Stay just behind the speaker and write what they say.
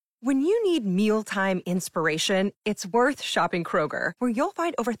When you need mealtime inspiration, it's worth shopping Kroger, where you'll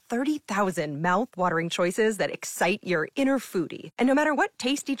find over 30,000 mouth-watering choices that excite your inner foodie. And no matter what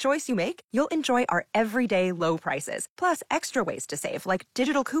tasty choice you make, you'll enjoy our everyday low prices, plus extra ways to save, like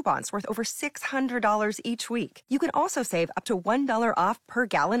digital coupons worth over $600 each week. You can also save up to $1 off per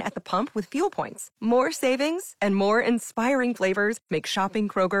gallon at the pump with fuel points. More savings and more inspiring flavors make shopping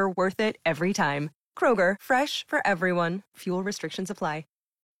Kroger worth it every time. Kroger, fresh for everyone. Fuel restrictions apply.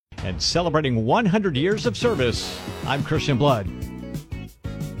 And celebrating 100 years of service, I'm Christian Blood.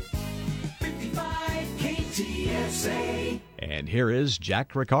 55 KTSA. And here is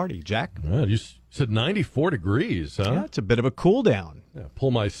Jack Riccardi. Jack? Well, you said 94 degrees, huh? Yeah, it's a bit of a cool down. Yeah,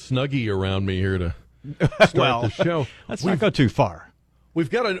 pull my Snuggie around me here to start the show. Let's not go too far. We've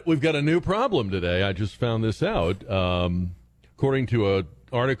got a new problem today. I just found this out. According to an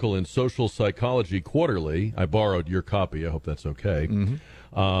article in Social Psychology Quarterly, I borrowed your copy. I hope that's okay. Mm-hmm.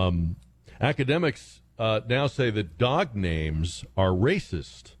 Academics now say that dog names are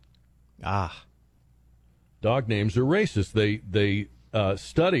racist. Dog names are racist. They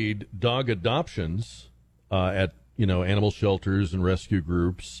studied dog adoptions at animal shelters and rescue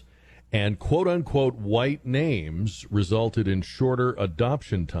groups, and quote unquote white names resulted in shorter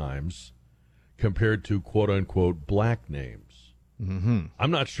adoption times compared to quote unquote black names. Mm-hmm.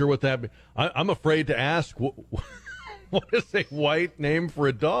 I'm not sure what that. I'm afraid to ask. What is a white name for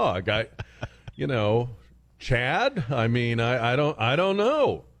a dog? Chad? I mean, I don't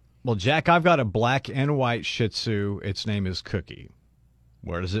know. Well, Jack, I've got a black and white Shih Tzu. Its name is Cookie.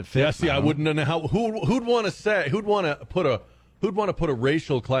 Where does it fit? Yeah, see, I wouldn't know how. Who'd want to put a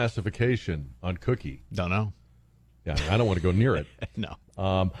racial classification on Cookie? Don't know. Yeah, I don't want to go near it. No.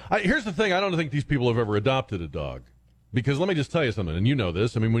 Here's the thing. I don't think these people have ever adopted a dog, because let me just tell you something, and you know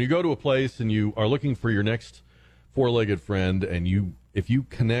this. I mean, when you go to a place and you are looking for your next four-legged friend, and if you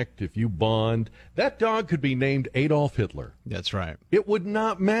connect, if you bond, that dog could be named Adolf Hitler. That's right. It would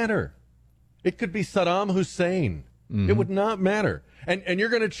not matter. It could be Saddam Hussein. Mm-hmm. It would not matter. And you're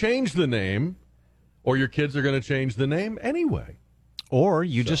going to change the name, or your kids are going to change the name anyway. Or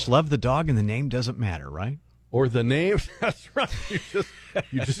you just love the dog and the name doesn't matter, right? Or the name, that's right.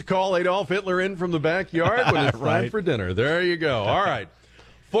 You just call Adolf Hitler in from the backyard when it's right. time for dinner. There you go. All right.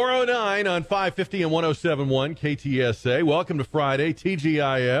 409 on 550 and 1071 KTSA. Welcome to Friday,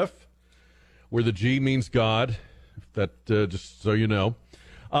 TGIF, where the G means God. That just so you know.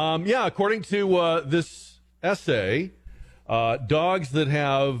 According to this essay, dogs that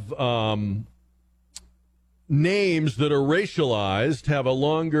have names that are racialized have a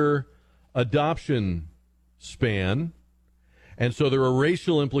longer adoption span, and so there are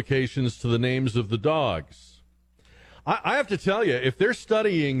racial implications to the names of the dogs. I have to tell you, if they're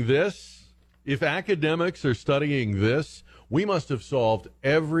studying this, if academics are studying this, we must have solved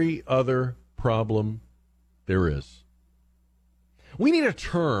every other problem there is. We need a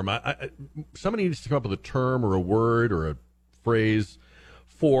term. Somebody needs to come up with a term or a word or a phrase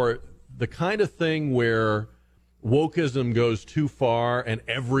for the kind of thing where wokeism goes too far and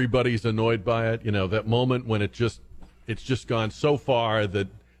everybody's annoyed by it. You know, that moment when it's just gone so far that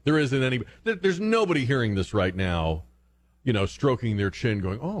there's nobody hearing this right now, stroking their chin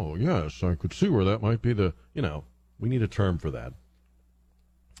going, oh, yes, I could see where that might be we need a term for that.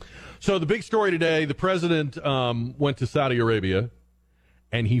 So the big story today, the president went to Saudi Arabia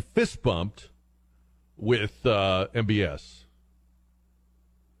and he fist bumped with MBS.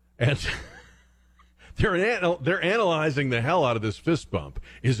 And they're analyzing the hell out of this fist bump.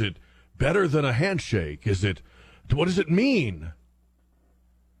 Is it better than a handshake? What does it mean?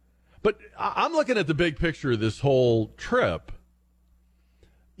 But I'm looking at the big picture of this whole trip.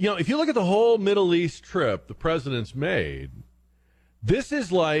 If you look at the whole Middle East trip the president's made, this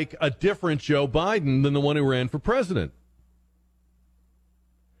is like a different Joe Biden than the one who ran for president.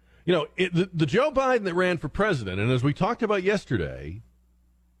 The Joe Biden that ran for president, and as we talked about yesterday,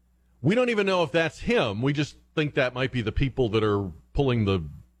 we don't even know if that's him. We just think that might be the people that are pulling the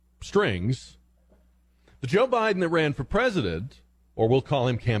strings. The Joe Biden that ran for president, or we'll call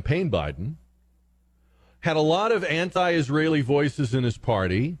him Campaign Biden, had a lot of anti-Israeli voices in his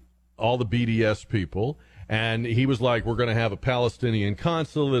party, all the BDS people, and he was like, we're going to have a Palestinian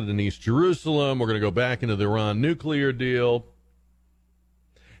consulate in East Jerusalem, we're going to go back into the Iran nuclear deal.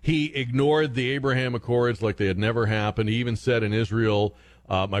 He ignored the Abraham Accords like they had never happened. He even said in Israel,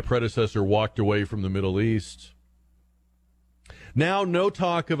 my predecessor walked away from the Middle East. Now, no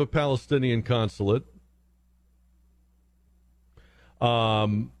talk of a Palestinian consulate.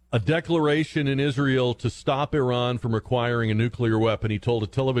 A declaration in Israel to stop Iran from acquiring a nuclear weapon. He told a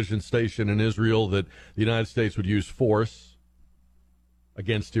television station in Israel that the United States would use force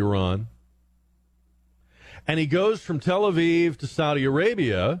against Iran. And he goes from Tel Aviv to Saudi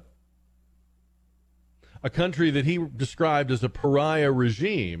Arabia, a country that he described as a pariah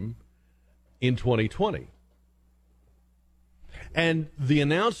regime, in 2020. And the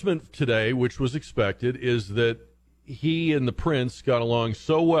announcement today, which was expected, is that he and the prince got along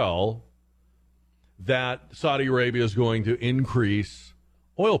so well that Saudi Arabia is going to increase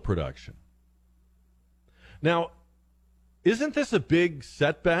oil production. Now, isn't this a big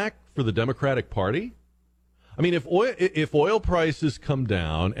setback for the Democratic Party? I mean, if oil prices come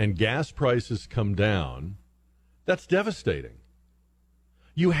down and gas prices come down, that's devastating.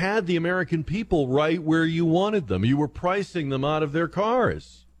 You had the American people right where you wanted them. You were pricing them out of their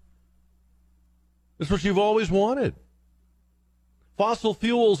cars. That's what you've always wanted. Fossil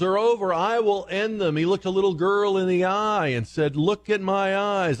fuels are over. I will end them. He looked a little girl in the eye and said, "Look at my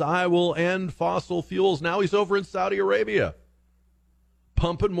eyes. I will end fossil fuels." Now he's over in Saudi Arabia,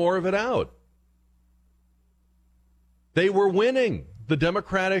 pumping more of it out. They were winning. The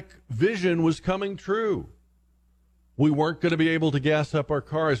Democratic vision was coming true. We weren't going to be able to gas up our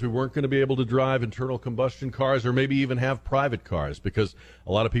cars. We weren't going to be able to drive internal combustion cars or maybe even have private cars, because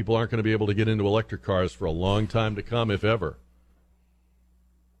a lot of people aren't going to be able to get into electric cars for a long time to come, if ever.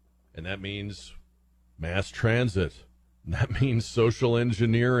 And that means mass transit. That means social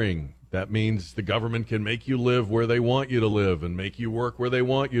engineering. That means the government can make you live where they want you to live and make you work where they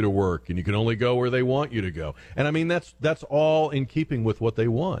want you to work, and you can only go where they want you to go. And I mean, that's all in keeping with what they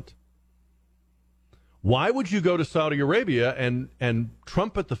want. Why would you go to Saudi Arabia and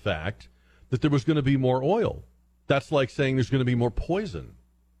trumpet the fact that there was going to be more oil? That's like saying there's going to be more poison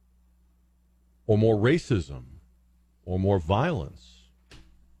or more racism or more violence.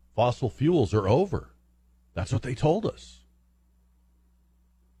 Fossil fuels are over. That's what they told us.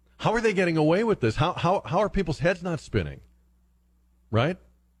 How are they getting away with this? How are people's heads not spinning? Right?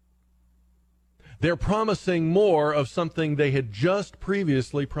 They're promising more of something they had just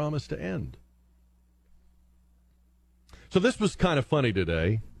previously promised to end. So this was kind of funny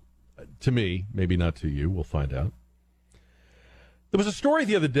today, to me, maybe not to you. We'll find out. There was a story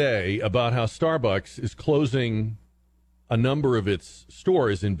the other day about how Starbucks is closing a number of its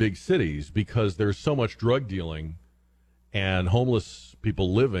stores in big cities because there's so much drug dealing and homeless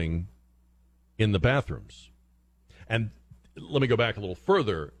people living in the bathrooms. And let me go back a little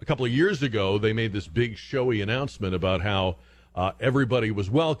further. A couple of years ago, they made this big showy announcement about how everybody was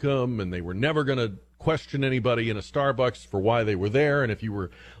welcome and they were never going to question anybody in a Starbucks for why they were there. And if you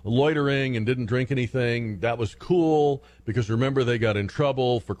were loitering and didn't drink anything, that was cool, because remember, they got in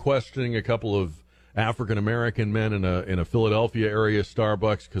trouble for questioning a couple of African-American men in a Philadelphia area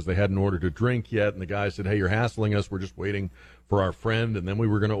Starbucks because they hadn't ordered a drink yet. And the guy said, "Hey, you're hassling us. We're just waiting for our friend." And then we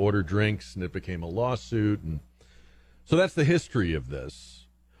were going to order drinks, and it became a lawsuit. And so that's the history of this.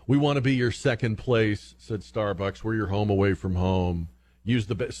 "We want to be your second place," said Starbucks. "We're your home away from home.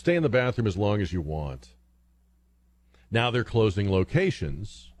 Stay in the bathroom as long as you want." Now they're closing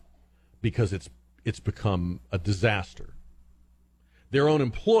locations because it's become a disaster. Their own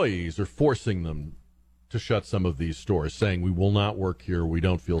employees are forcing them to shut some of these stores, saying, "We will not work here. We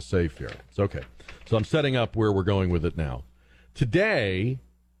don't feel safe here." It's okay. So I'm setting up where we're going with it now. Today,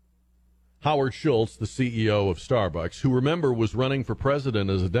 Howard Schultz, the CEO of Starbucks, who, remember, was running for president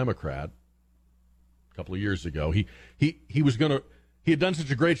as a Democrat a couple of years ago, he had done such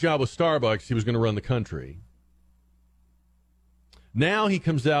a great job with Starbucks, he was going to run the country. Now he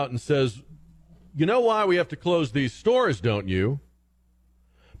comes out and says, "You know why we have to close these stores, don't you?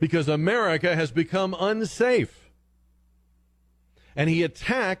 Because America has become unsafe." And he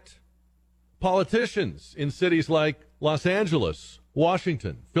attacked politicians in cities like Los Angeles,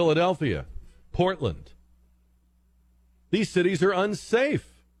 Washington, Philadelphia, Portland. These cities are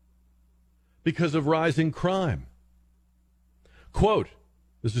unsafe because of rising crime. Quote,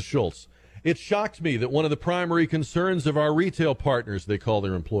 this is Schultz, "It shocked me that one of the primary concerns of our retail partners," they call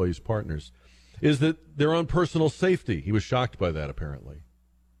their employees partners, "is that their own personal safety." He was shocked by that, apparently.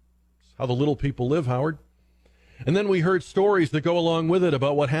 It's how the little people live, Howard. "And then we heard stories that go along with it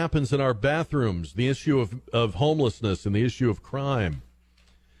about what happens in our bathrooms, the issue of homelessness and the issue of crime."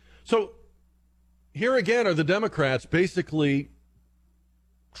 So here again are the Democrats basically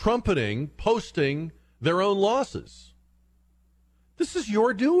trumpeting, posting their own losses. This is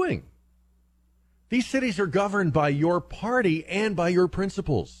your doing. These cities are governed by your party and by your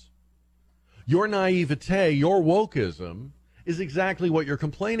principles. Your naivete, your wokeism is exactly what you're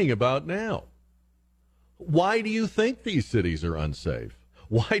complaining about now. Why do you think these cities are unsafe?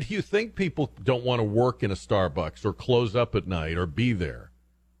 Why do you think people don't want to work in a Starbucks or close up at night or be there?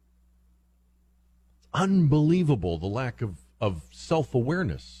 It's unbelievable, the lack of of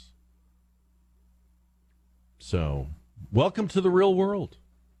self-awareness. So, welcome to the real world.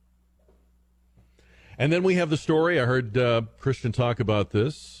 And then we have the story. I heard Christian talk about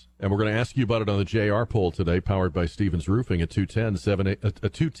this, and we're going to ask you about it on the JR poll today, powered by Stevens Roofing at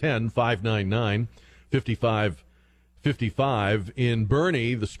 210-599-5555. In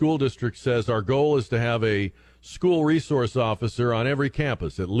Bernie, the school district says our goal is to have a school resource officer on every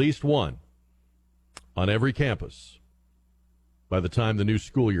campus, at least one on every campus, by the time the new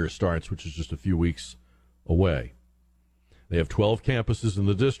school year starts, which is just a few weeks away. They have 12 campuses in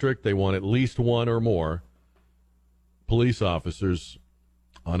the district. They want at least one or more police officers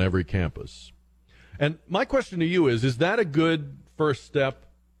on every campus. And my question to you is that a good first step,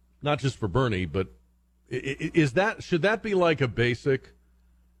 not just for Bernie, but should that be like a basic?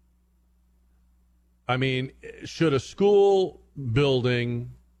 I mean, should a school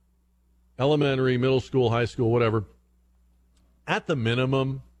building, elementary, middle school, high school, whatever, at the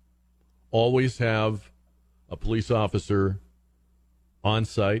minimum, always have a police officer on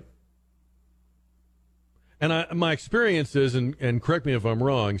site? And my experience is, and correct me if I'm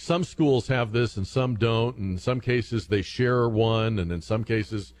wrong, some schools have this and some don't. In some cases, they share one, and in some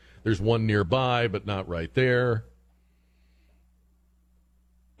cases, there's one nearby, but not right there.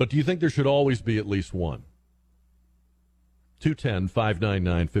 But do you think there should always be at least one?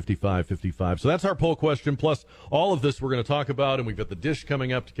 210-599-5555. So that's our poll question. Plus, all of this we're going to talk about, and we've got the dish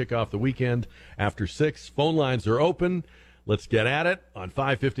coming up to kick off the weekend after 6. Phone lines are open. Let's get at it on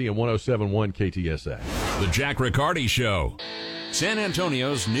 550 and 107.1 KTSA. The Jack Riccardi Show. San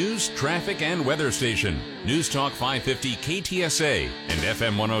Antonio's news, traffic, and weather station. News Talk 550 KTSA and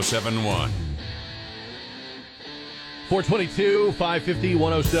FM 107.1. 422, 550,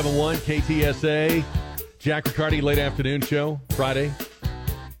 107.1 KTSA. Jack Riccardi, late afternoon show, Friday.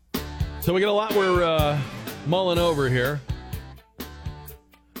 So we got a lot we're mulling over here.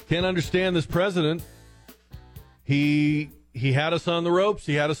 Can't understand this president. He had us on the ropes.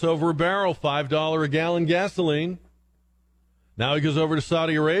 He had us over a barrel, $5 a gallon gasoline. Now he goes over to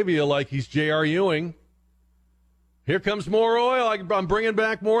Saudi Arabia like he's J.R. Ewing. Here comes more oil. I'm bringing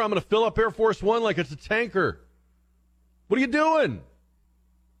back more. I'm going to fill up Air Force One like it's a tanker. What are you doing?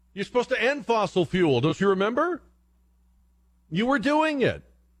 You're supposed to end fossil fuel. Don't you remember? You were doing it.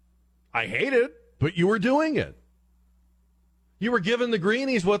 I hate it, but you were doing it. You were giving the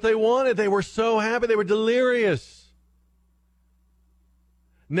greenies what they wanted. They were so happy. They were delirious.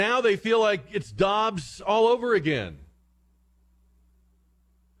 Now they feel like it's Dobbs all over again.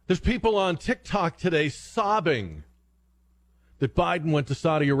 There's people on TikTok today sobbing that Biden went to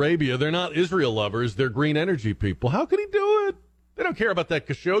Saudi Arabia. They're not Israel lovers. They're green energy people. How could he do it? They don't care about that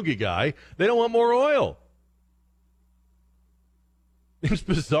Khashoggi guy. They don't want more oil. It's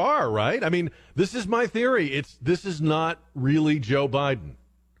bizarre, right? I mean, this is my theory. This is not really Joe Biden.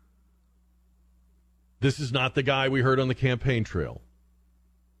 This is not the guy we heard on the campaign trail.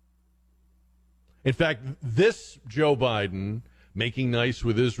 In fact, this Joe Biden, making nice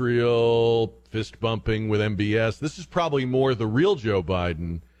with Israel, fist bumping with MBS, this is probably more the real Joe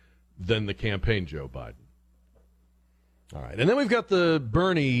Biden than the campaign Joe Biden. All right. And then we've got the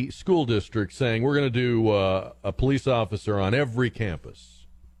Bernie School District saying we're going to do a police officer on every campus.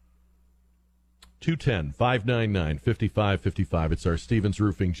 210-599-5555. It's our Stevens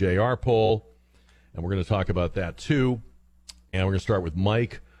Roofing JR poll, and we're going to talk about that too. And we're going to start with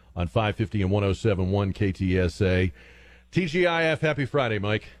Mike on 550 and 107.1 KTSA. TGIF, happy Friday,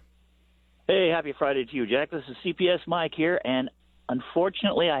 Mike. Hey, happy Friday to you, Jack. This is CPS Mike here, and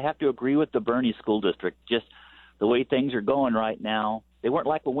unfortunately I have to agree with the Bernie School District. Just the way things are going right now, they weren't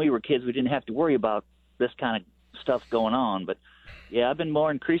like when we were kids. We didn't have to worry about this kind of stuff going on. But, yeah, I've been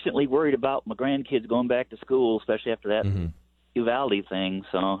more increasingly worried about my grandkids going back to school, especially after that Uvalde thing.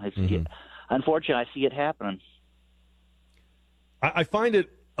 So, unfortunately, I see it happening. I find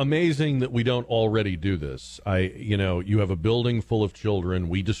it amazing that we don't already do this. You have a building full of children.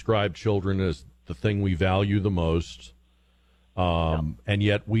 We describe children as the thing we value the most. And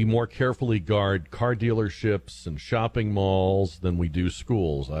yet we more carefully guard car dealerships and shopping malls than we do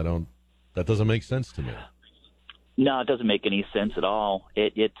schools. That doesn't make sense to me. No, it doesn't make any sense at all.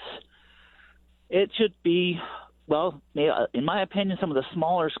 It should be, well, in my opinion, some of the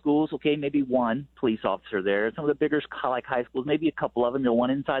smaller schools, okay, maybe one police officer there. Some of the bigger, like high schools, maybe a couple of them. One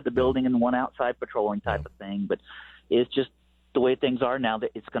inside the building and one outside patrolling type of thing. But it's just the way things are now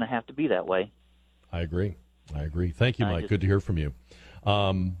that it's going to have to be that way. I agree. Thank you, Mike. Good to hear from you.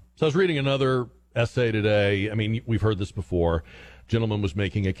 So I was reading another essay today. I mean, we've heard this before. Gentleman was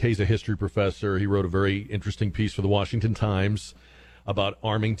making a case, a history professor. He wrote a very interesting piece for the Washington Times about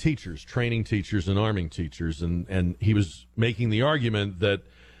arming teachers, training teachers and arming teachers. And he was making the argument that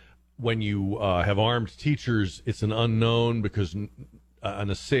when you have armed teachers, it's an unknown because an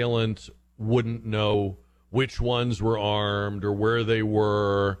assailant wouldn't know which ones were armed or where they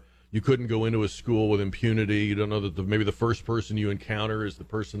were. You couldn't go into a school with impunity. You don't know that maybe the first person you encounter is the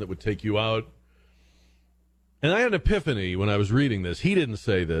person that would take you out. And I had an epiphany when I was reading this. He didn't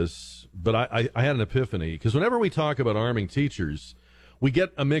say this, but I had an epiphany because whenever we talk about arming teachers, we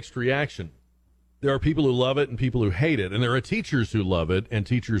get a mixed reaction. There are people who love it and people who hate it, and there are teachers who love it and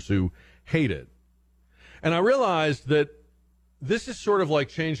teachers who hate it. And I realized that this is sort of like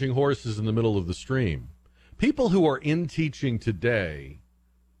changing horses in the middle of the stream. People who are in teaching today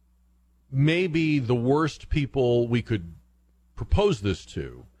may be the worst people we could propose this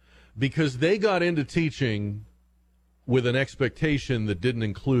to because they got into teaching with an expectation that didn't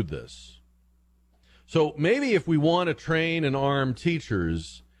include this. So maybe if we want to train and arm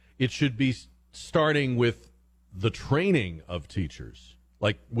teachers, it should be starting with the training of teachers,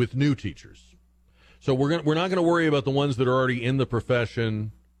 like with new teachers. So we're not going to worry about the ones that are already in the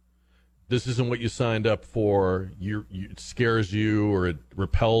profession. This isn't what you signed up for. It scares you or it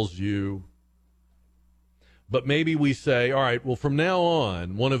repels you. But maybe we say, all right, well, from now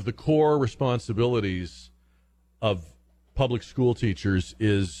on, one of the core responsibilities of public school teachers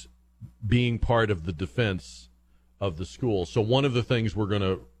is being part of the defense of the school. So one of the things we're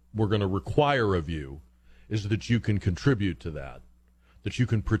going to require of you is that you can contribute to that you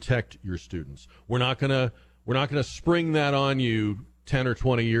can protect your students. We're not going to spring that on you 10 or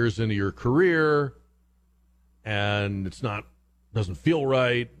 20 years into your career and doesn't feel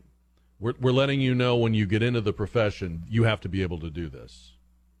right. We're letting you know when you get into the profession, you have to be able to do this.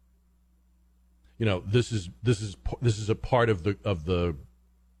 You know, this is a part of the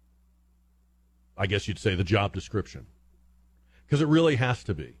I guess you'd say the job description. Because it really has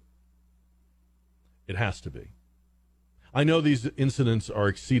to be. It has to be. I know these incidents are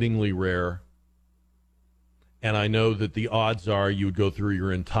exceedingly rare. And I know that the odds are you would go through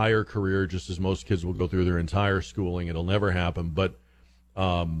your entire career just as most kids will go through their entire schooling. It'll never happen. But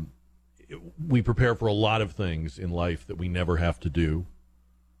we prepare for a lot of things in life that we never have to do.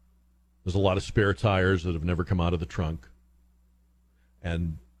 There's a lot of spare tires that have never come out of the trunk.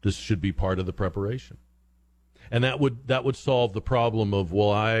 And this should be part of the preparation. And that would solve the problem of,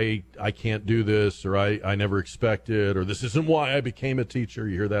 well, I can't do this, or I never expected, or this isn't why I became a teacher.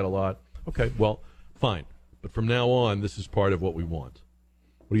 You hear that a lot. Okay, well, fine. But from now on, this is part of what we want.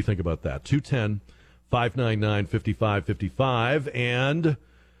 What do you think about that? 210-599-5555. And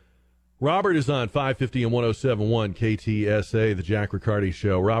Robert is on 550 and 107.1 KTSA, the Jack Riccardi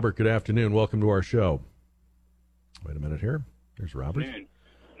Show. Robert, good afternoon. Welcome to our show. Wait a minute here. There's Robert.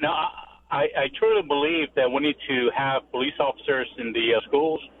 Now, I truly believe that we need to have police officers in the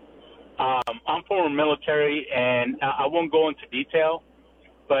schools. I'm former military, and I won't go into detail,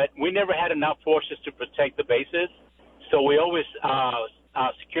 but we never had enough forces to protect the bases. So we always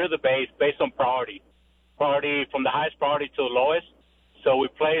secure the base based on priority from the highest priority to the lowest. So we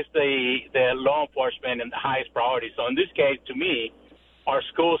place the law enforcement in the highest priority. So in this case, to me, our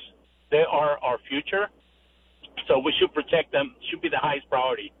schools, they are our future. So we should protect them, should be the highest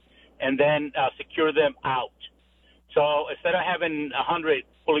priority, and then secure them out. So instead of having 100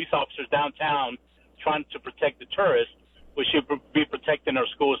 police officers downtown trying to protect the tourists, we should be protecting our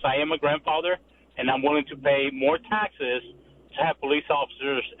schools. I am a grandfather, and I'm willing to pay more taxes to have police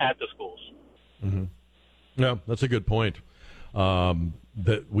officers at the schools. Mm-hmm. Yeah, that's a good point.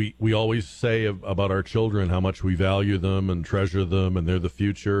 That we always say about our children how much we value them and treasure them, and they're the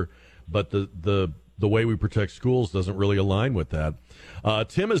future. But the way we protect schools doesn't really align with that.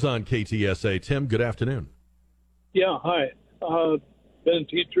 Tim is on KTSA. Tim, good afternoon. Yeah, hi. Been a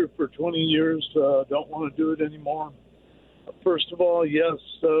teacher for 20 years. Don't want to do it anymore. First of all, yes,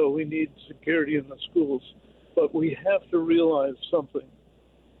 we need security in the schools, but we have to realize something.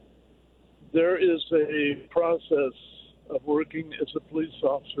 There is a process of working as a police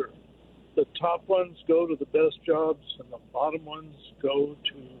officer. The top ones go to the best jobs, and the bottom ones go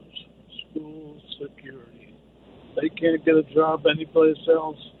to school security. They can't get a job anyplace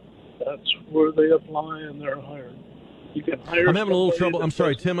else. That's where they apply, and they're hired. You can hire. I'm having a little trouble. I'm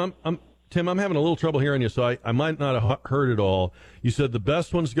sorry, Tim. I'm having a little trouble hearing you, so I might not have heard it all. You said the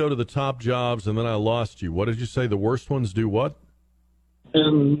best ones go to the top jobs, and then I lost you. What did you say? The worst ones do what?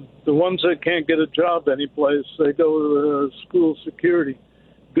 And the ones that can't get a job anyplace, they go to school security.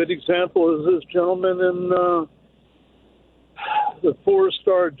 Good example is this gentleman in the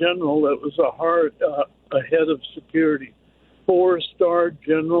 4-star general that was a head of security. 4-star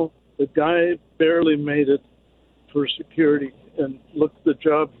general. The guy barely made it for security. and look at the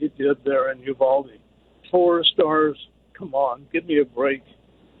job he did there in Uvalde. 4 stars. Come on, give me a break.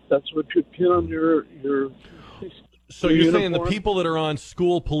 That's what you pin on your So your you're saying the uniform. people that are on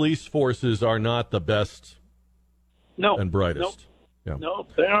school police forces are not the best No, and brightest? Yeah. No,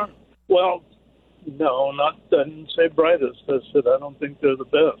 they aren't. Well, no, I didn't say brightest. I said I don't think they're the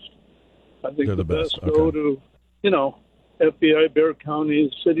best. I think They're the best. go Okay. to, FBI, Bexar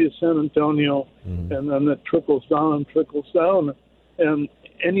County, City of San Antonio, Mm-hmm. and then it trickles down. And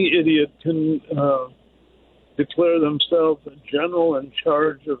any idiot can declare themselves a general in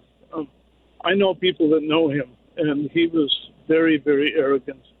charge of. I know people that know him, and he was very, very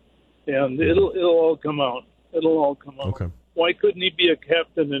arrogant. And it'll all come out. It'll all come out. Okay. Why couldn't he be a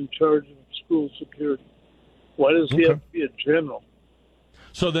captain in charge of school security? Why does he Okay. have to be a general?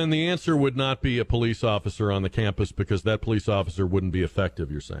 So then the answer would not be a police officer on the campus because that police officer wouldn't be effective,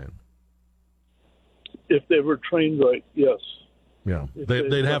 you're saying? If they were trained right, yes. Yeah. If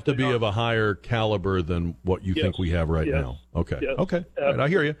They'd have to be not. of a higher caliber than what you Yes. think we have right Yes. now. Okay. Yes. Okay. All right. I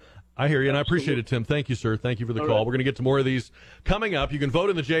hear you. And I appreciate it, Tim. Thank you, sir. Thank you for the All call. right. We're going to get to more of these coming up. You can vote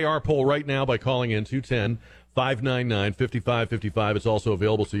in the JR poll right now by calling in 210-599-5555. It's also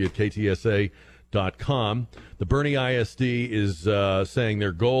available to you at ktsa.com. The Bernie ISD is saying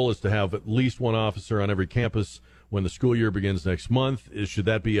their goal is to have at least one officer on every campus when the school year begins next month. Should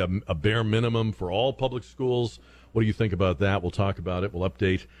that be a bare minimum for all public schools? What do you think about that? We'll talk about it. We'll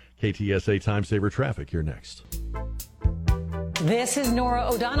update KTSA Time Saver Traffic here next. This is Nora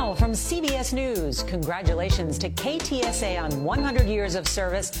O'Donnell from CBS News. Congratulations to KTSA on 100 years of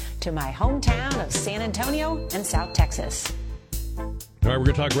service to my hometown of San Antonio and South Texas. All right, we're going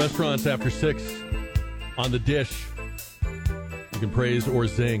to talk restaurants after 6 on the dish. You can praise or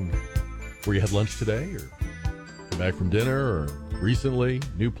zing. Where you had lunch today or come back from dinner or recently,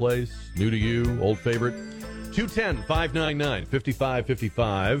 new place, new to you, old favorite.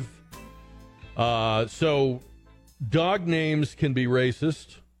 210-599-5555. So dog names can be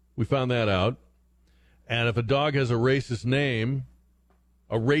racist. We found that out. And if a dog has a racist name,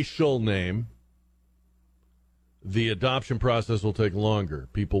 a racial name, the adoption process will take longer.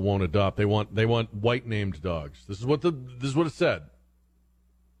 People won't adopt. They want white named dogs. This is what it said.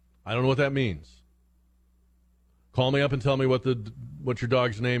 I don't know what that means. Call me up and tell me what your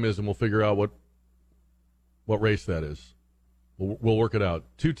dog's name is, and we'll figure out what race that is. We'll work it out.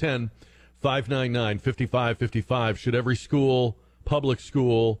 210-599-5555. Should every school, public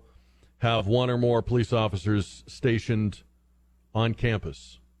school, have one or more police officers stationed on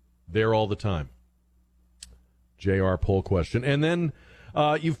campus, there all the time? JR poll question. And then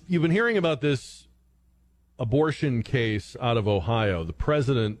you've been hearing about this abortion case out of Ohio. The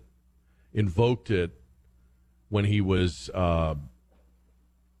president invoked it when he was,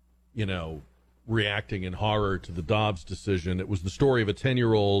 reacting in horror to the Dobbs decision. It was the story of a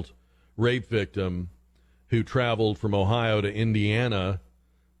 10-year-old rape victim who traveled from Ohio to Indiana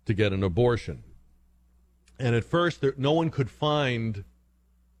to get an abortion. And at first, no one could find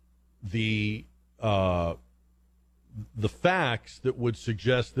the facts that would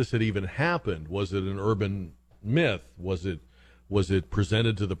suggest this had even happened. Was it an urban myth? Was it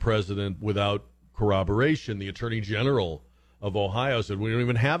presented to the president without corroboration? The Attorney General of Ohio said, we don't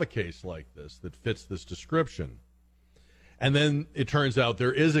even have a case like this that fits this description. And then it turns out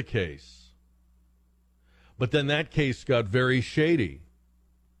there is a case. But then that case got very shady.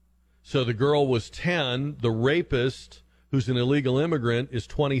 So the girl was 10. The rapist, who's an illegal immigrant, is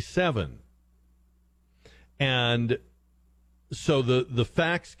 27. And so the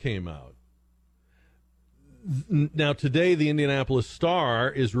facts came out. Now, today, the Indianapolis Star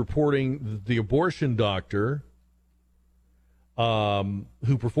is reporting the abortion doctor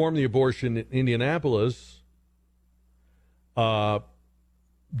who performed the abortion in Indianapolis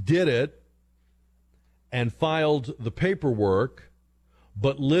did it and filed the paperwork,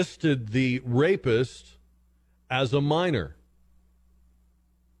 but listed the rapist as a minor.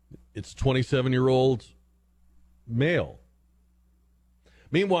 It's a 27-year-old male.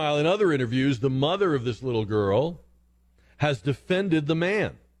 Meanwhile, in other interviews, the mother of this little girl has defended the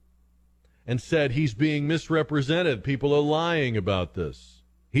man and said he's being misrepresented. People are lying about this.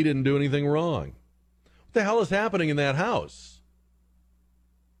 He didn't do anything wrong. What the hell is happening in that house?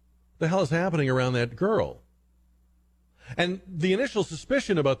 What the hell is happening around that girl? And the initial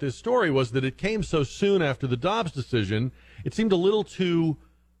suspicion about this story was that it came so soon after the Dobbs decision, it seemed a little too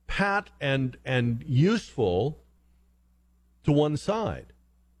pat and useful to one side.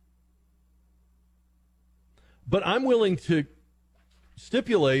 But I'm willing to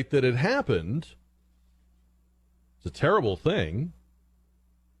stipulate that it happened. It's a terrible thing.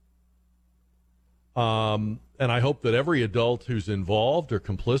 And I hope that every adult who's involved or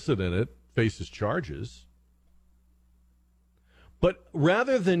complicit in it faces charges. But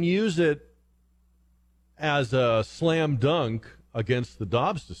rather than use it as a slam dunk against the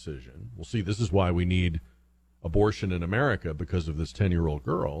Dobbs decision, we'll see, this is why we need abortion in America, because of this 10-year-old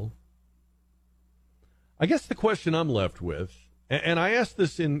girl. I guess the question I'm left with, and I ask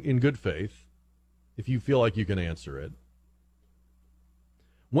this in good faith, if you feel like you can answer it,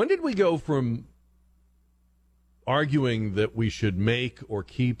 when did we go from arguing that we should make or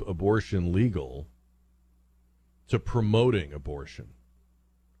keep abortion legal to promoting abortion?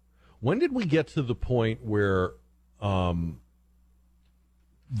 When did we get to the point where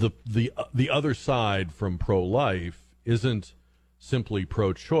the other side from pro-life isn't simply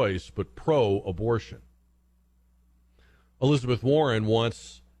pro-choice but pro-abortion? Elizabeth Warren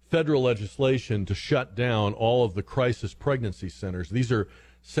wants federal legislation to shut down all of the crisis pregnancy centers. These are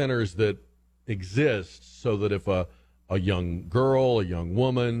centers that exist so that if a young girl, a young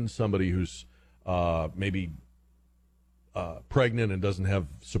woman, somebody who's maybe pregnant and doesn't have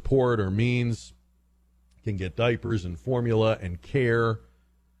support or means can get diapers and formula and care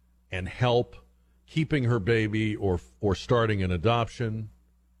and help keeping her baby or starting an adoption.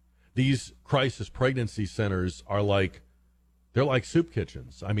 These crisis pregnancy centers are they're like soup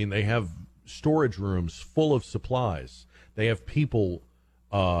kitchens. I mean, they have storage rooms full of supplies. They have people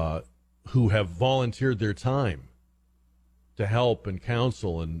who have volunteered their time to help and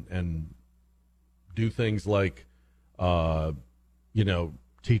counsel and do things like,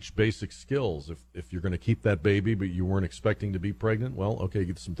 teach basic skills. If you're going to keep that baby but you weren't expecting to be pregnant, well, okay,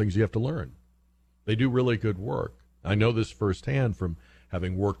 some things you have to learn. They do really good work. I know this firsthand from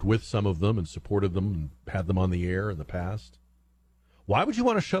having worked with some of them and supported them and had them on the air in the past. Why would you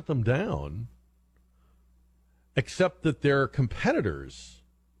want to shut them down, except that they're competitors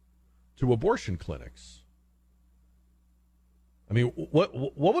to abortion clinics? I mean, what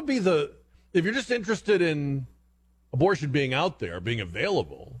would be if you're just interested in abortion being out there, being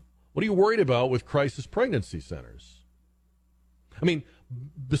available, what are you worried about with crisis pregnancy centers? I mean,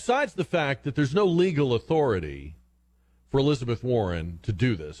 besides the fact that there's no legal authority for Elizabeth Warren to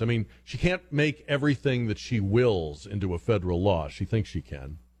do this. I mean, she can't make everything that she wills into a federal law. She thinks she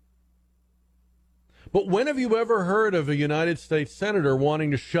can. But when have you ever heard of a United States senator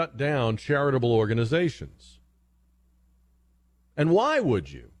wanting to shut down charitable organizations? And why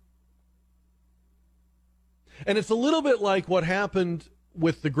would you? And it's a little bit like what happened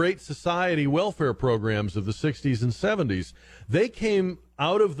with the Great Society welfare programs of the 60s and 70s. They came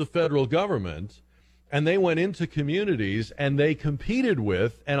out of the federal government and they went into communities and they competed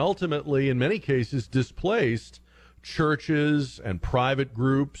with and ultimately, in many cases, displaced churches and private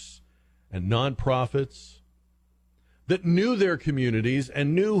groups and nonprofits that knew their communities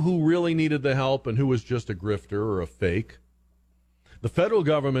and knew who really needed the help and who was just a grifter or a fake. The federal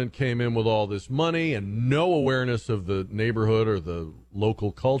government came in with all this money and no awareness of the neighborhood or the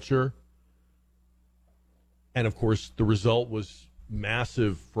local culture. And, of course, the result was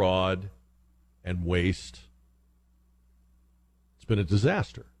massive fraud and waste. It's been a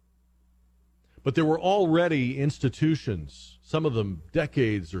disaster. But there were already institutions, some of them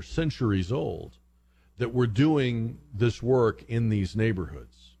decades or centuries old, that were doing this work in these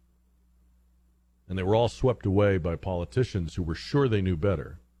neighborhoods. And they were all swept away by politicians who were sure they knew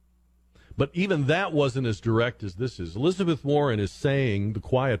better. But even that wasn't as direct as this is. Elizabeth Warren is saying the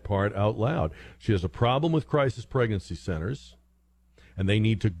quiet part out loud. She has a problem with crisis pregnancy centers, and they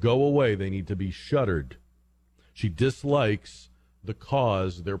need to go away. They need to be shuttered. She dislikes the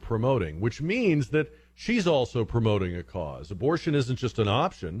cause they're promoting, which means that she's also promoting a cause. Abortion isn't just an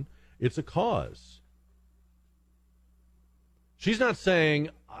option, it's a cause. She's not saying,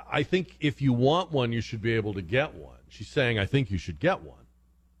 I think if you want one, you should be able to get one. She's saying, I think you should get one.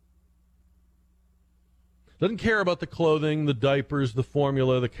 Doesn't care about the clothing, the diapers, the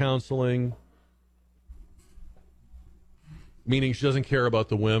formula, the counseling. Meaning she doesn't care about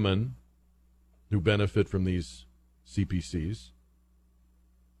the women who benefit from these CPCs.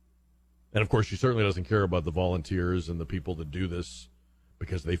 And, of course, she certainly doesn't care about the volunteers and the people that do this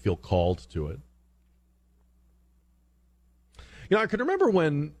because they feel called to it. You know, I can remember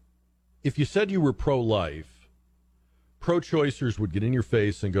when, if you said you were pro-life, pro-choicers would get in your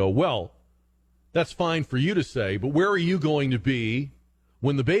face and go, well, that's fine for you to say, but where are you going to be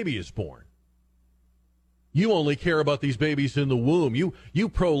when the baby is born? You only care about these babies in the womb. You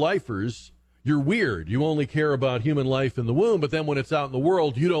pro-lifers, you're weird. You only care about human life in the womb, but then when it's out in the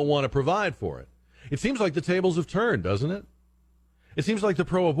world, you don't want to provide for it. It seems like the tables have turned, doesn't it? It seems like the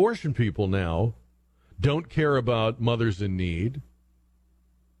pro-abortion people now don't care about mothers in need.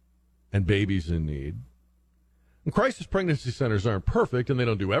 and babies in need. And crisis pregnancy centers aren't perfect, and they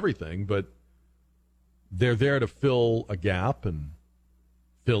don't do everything, but they're there to fill a gap and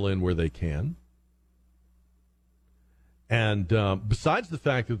fill in where they can. And besides the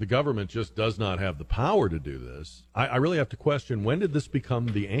fact that the government just does not have the power to do this, I really have to question, when did this become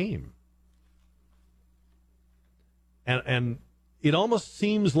the aim? And it almost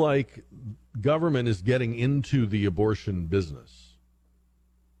seems like government is getting into the abortion business.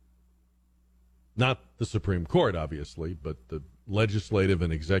 Not the Supreme Court, obviously, but the legislative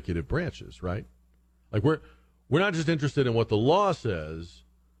and executive branches, right? Like we're not just interested in what the law says,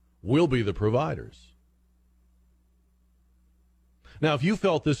 we'll be the providers. Now, if you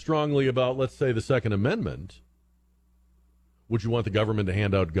felt this strongly about, let's say, the Second Amendment, would you want the government to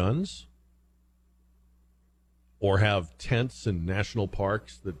hand out guns? Or have tents in national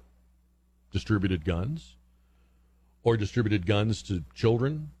parks that distributed guns? Or distributed guns to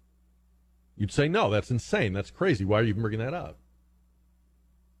children? You'd say, no, that's insane. That's crazy. Why are you even bringing that up?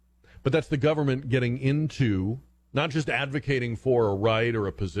 But that's the government getting into, not just advocating for a right or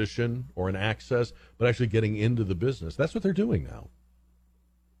a position or an access, but actually getting into the business. That's what they're doing now.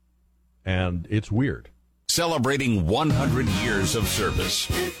 And it's weird. Celebrating 100 years of service.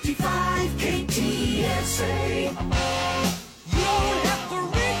 55 KTSA. You don't have to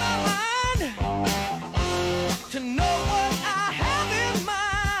read my mind to know what I have in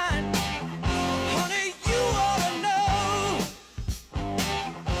mind. Honey, you ought to know.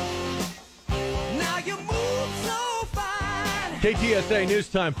 Now you move so fine. KTSA News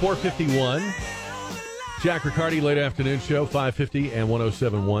Time, 4:51. Jack Riccardi, late afternoon show, 550 and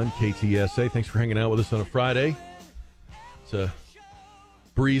 107.1 KTSA. Thanks for hanging out with us on a Friday. It's a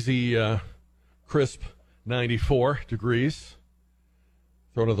breezy, crisp 94 degrees.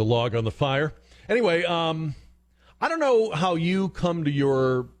 Throw another log on the fire. Anyway, I don't know how you come to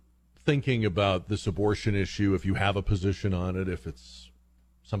your thinking about this abortion issue, if you have a position on it, if it's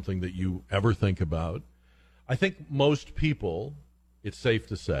something that you ever think about. I think most people, it's safe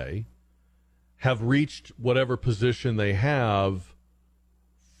to say, have reached whatever position they have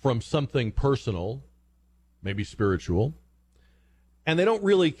from something personal, maybe spiritual, and they don't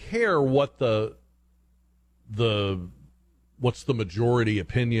really care what what's the majority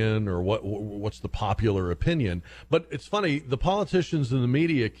opinion or what's the popular opinion. But it's funny, the politicians and the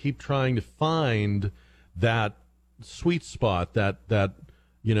media keep trying to find that sweet spot, that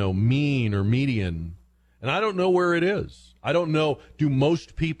mean or median, and I don't know where it is. I don't know. Do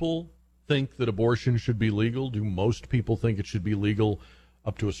most people think that abortion should be legal? Do most people think it should be legal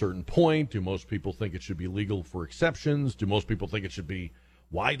up to a certain point? Do most people think it should be legal for exceptions? Do most people think it should be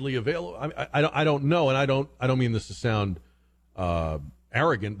widely available? I don't know, and I don't mean this to sound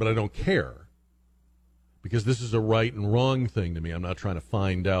arrogant, but I don't care, because this is a right and wrong thing to me. I'm not trying to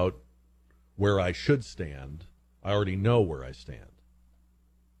find out where I should stand. I already know where I stand.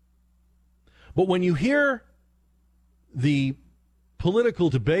 But when you hear the political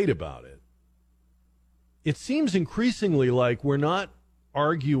debate about it, it seems increasingly like we're not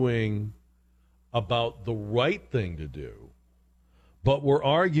arguing about the right thing to do, but we're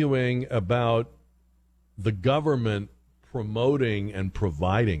arguing about the government promoting and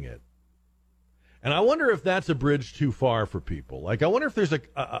providing it. And I wonder if that's a bridge too far for people. Like, I wonder if there's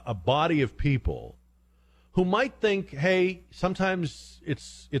a body of people who might think, hey, sometimes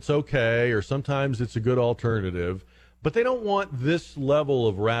it's okay, or sometimes it's a good alternative, but they don't want this level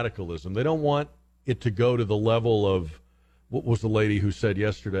of radicalism. They don't want it to go to the level of, what was the lady who said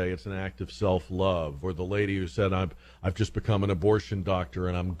yesterday, it's an act of self-love, or the lady who said, I've just become an abortion doctor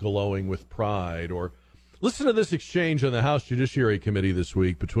and I'm glowing with pride. Or listen to this exchange on the House Judiciary Committee this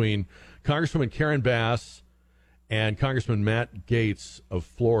week between Congresswoman Karen Bass and Congressman Matt Gaetz of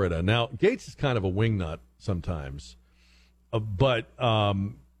Florida. Now, Gaetz is kind of a wingnut sometimes, but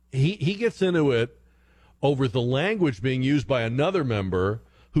he gets into it over the language being used by another member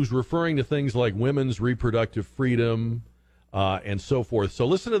who's referring to things like women's reproductive freedom and so forth. So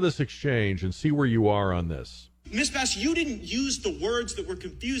listen to this exchange and see where you are on this. Ms. Bass, you didn't use the words that were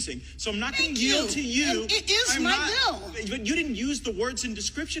confusing, so I'm not going to yield to you. And it is my bill. But you didn't use the words in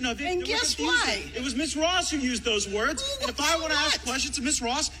description of it. And guess what? It was Ms. Ross who used those words. And if I want to ask questions to Ms.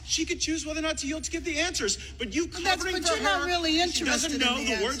 Ross, she could choose whether or not to yield to give the answers. But you covering but for you're her, not really she doesn't know interested in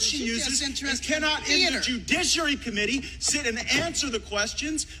the the words she answers. uses, She's and just cannot interested in in the theater. Judiciary Committee sit and answer the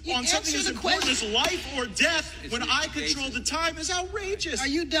questions on something as important as life or death when I control the time is outrageous. Are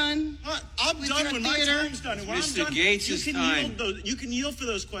you done? I'm with done your when my theater? time's done. And When I'm Mr. done, Gates' you can time. you can yield for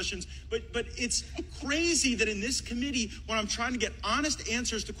those questions, but it's crazy that in this committee, when I'm trying to get honest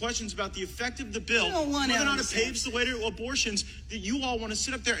answers to questions about the effect of the bill, You don't want whether or not it honest paves the way to abortions, that you all want to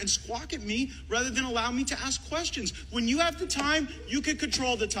sit up there and squawk at me rather than allow me to ask questions. When you have the time, you can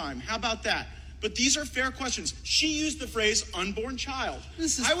control the time. How about that? But these are fair questions. She used the phrase unborn child.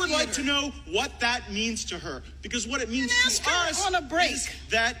 I would like to know what that means to her, because what it means ask to her us on a break. is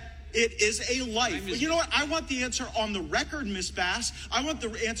that it is a life. But you know what? I want the answer on the record, Miss Bass. I want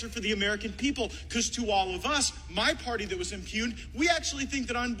the answer for the American people, because to all of us, my party that was impugned, we actually think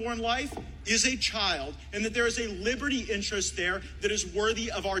that unborn life is a child and that there is a liberty interest there that is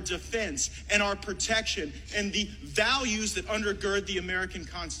worthy of our defense and our protection and the values that undergird the American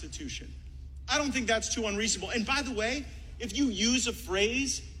Constitution. I don't think that's too unreasonable. And by the way, if you use a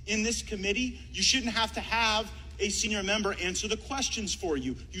phrase in this committee, you shouldn't have to have a senior member answer the questions for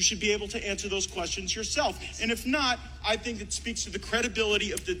you. You should be able to answer those questions yourself. And if not, I think it speaks to the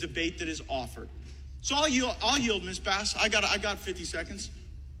credibility of the debate that is offered. So I'll yield, Ms. Bass. I got 50 seconds.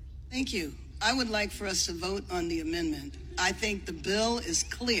 Thank you. I would like for us to vote on the amendment. I think the bill is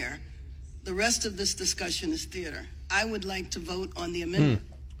clear. The rest of this discussion is theater. I would like to vote on the amendment.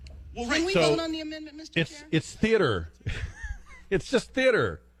 Well, Can we So vote on the amendment, Mr. Chair? It's theater. It's just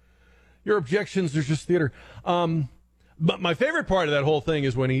theater. Your objections are just theater. But my favorite part of that whole thing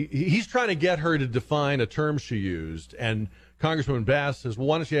is when he's trying to get her to define a term she used, and Congresswoman Bass says, well,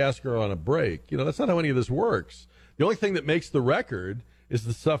 why don't you ask her on a break? You know, that's not how any of this works. The only thing that makes the record is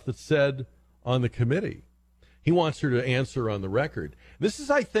the stuff that's said on the committee. He wants her to answer on the record. This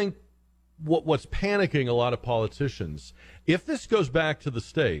is, I think, what's panicking a lot of politicians. If this goes back to the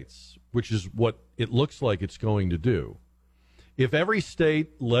states, which is what it looks like it's going to do, if every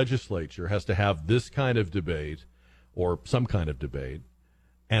state legislature has to have this kind of debate or some kind of debate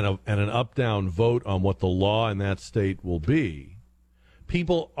and an up-down vote on what the law in that state will be,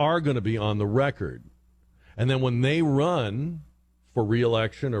 people are going to be on the record. And then when they run for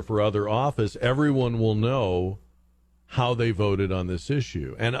re-election or for other office, everyone will know how they voted on this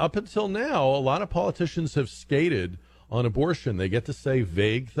issue. And up until now, a lot of politicians have skated on abortion. They get to say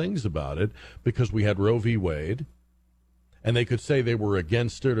vague things about it because we had Roe v. Wade, and they could say they were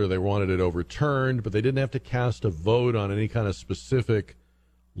against it or they wanted it overturned, but they didn't have to cast a vote on any kind of specific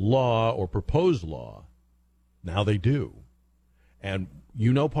law or proposed law. Now they do. And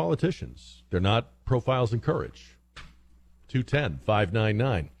you know politicians. They're not profiles in courage.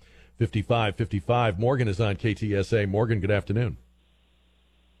 210-599-5555. Morgan is on KTSA. Morgan, good afternoon.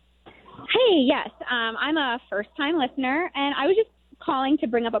 Hey, yes. I'm a first-time listener, and I was just calling to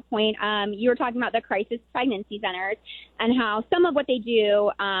bring up a point. You were talking about the crisis pregnancy centers and how some of what they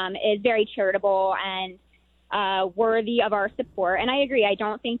do is very charitable and worthy of our support. And I agree. I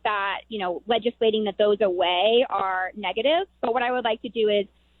don't think that, legislating that those away are negative. But what I would like to do is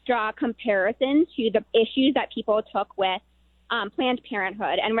draw a comparison to the issues that people took with Planned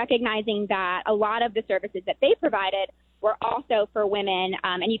Parenthood and recognizing that a lot of the services that they provided were also for women.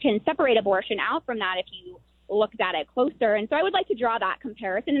 And you can separate abortion out from that if you looked at it closer. And so I would like to draw that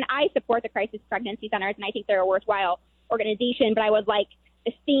comparison. And I support the crisis pregnancy centers, and I think they're a worthwhile organization. But I would like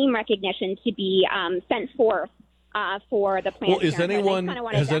the theme recognition to be sent forth for the Planned Parenthood.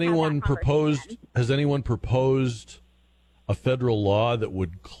 Has anyone proposed a federal law that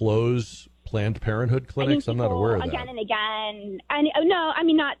would close Planned Parenthood clinics? I'm not aware of that. Again and again, and no, I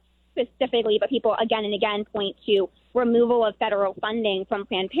mean not specifically, but people again and again point to removal of federal funding from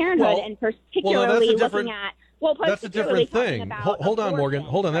Planned Parenthood, and particularly looking at that's a different thing. Hold on, Morgan.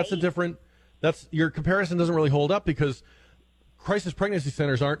 Hold on. Right? That's your comparison doesn't really hold up because crisis pregnancy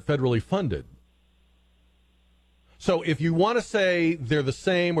centers aren't federally funded. So if you want to say they're the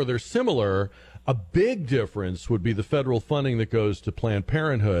same or they're similar, a big difference would be the federal funding that goes to Planned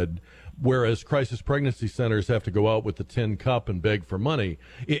Parenthood, whereas crisis pregnancy centers have to go out with the tin cup and beg for money.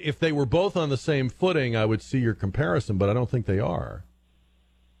 If they were both on the same footing, I would see your comparison, but I don't think they are.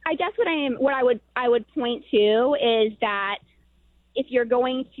 I guess what I would point to is that if you're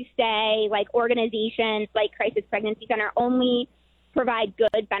going to say like organizations like Crisis Pregnancy Center only provide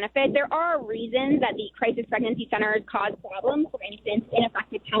good benefits, there are reasons that the crisis pregnancy centers cause problems. For instance,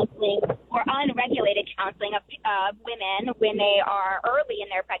 ineffective counseling or unregulated counseling of women when they are early in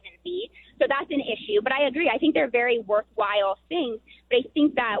their pregnancy. So that's an issue. But I agree. I think they're very worthwhile things. But I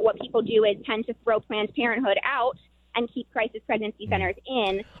think that what people do is tend to throw Planned Parenthood out and keep crisis pregnancy centers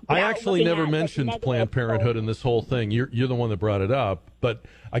in. I actually never mentioned Planned Parenthood in this whole thing. You're the one that brought it up. But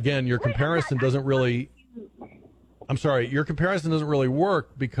again, your comparison doesn't really... I'm sorry, your comparison doesn't really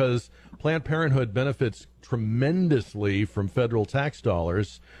work because Planned Parenthood benefits tremendously from federal tax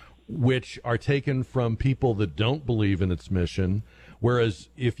dollars, which are taken from people that don't believe in its mission. Whereas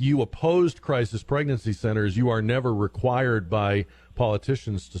if you opposed crisis pregnancy centers, you are never required by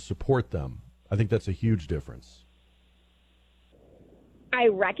politicians to support them. I think that's a huge difference. I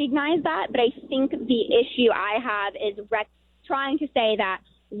recognize that, but I think the issue I have is trying to say that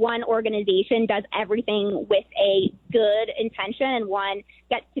one organization does everything with a good intention and one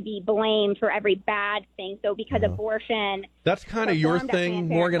gets to be blamed for every bad thing. So because abortion, that's kind of your thing,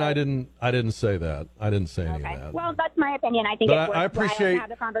 Morgan. I didn't say that. I didn't say any of that. Well, that's my opinion. I think But it's I worthwhile to have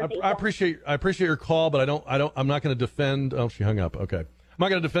the conversation. I appreciate your call, but I'm not going to defend. Oh, she hung up. Okay, I'm not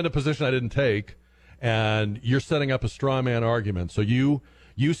going to defend a position I didn't take, and you're setting up a straw man argument. So you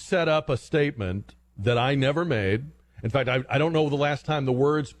set up a statement that I never made. In fact, I don't know the last time the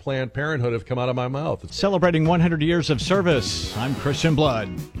words Planned Parenthood have come out of my mouth. Celebrating 100 years of service, I'm Christian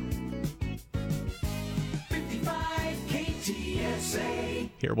Blood. 55 KTSA.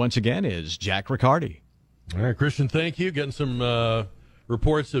 Here once again is Jack Riccardi. All right, Christian, thank you. Getting some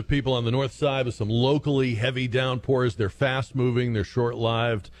reports of people on the north side with some locally heavy downpours. They're fast-moving. They're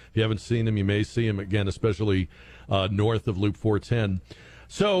short-lived. If you haven't seen them, you may see them again, especially north of Loop 410.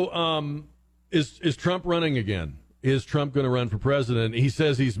 So is Trump running again? Is Trump going to run for president? He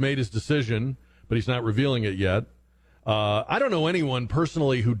says he's made his decision, but he's not revealing it yet. I don't know anyone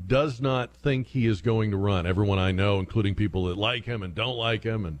personally who does not think he is going to run. Everyone I know, including people that like him and don't like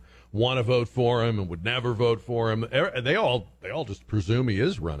him and want to vote for him and would never vote for him, they all just presume he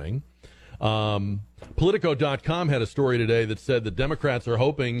is running. Politico.com had a story today that said the Democrats are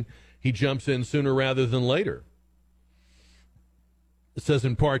hoping he jumps in sooner rather than later. It says,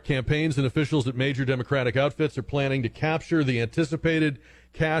 in part, campaigns and officials at major Democratic outfits are planning to capture the anticipated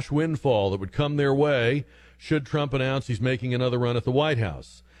cash windfall that would come their way should Trump announce he's making another run at the White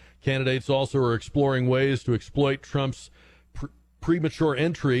House. Candidates also are exploring ways to exploit Trump's premature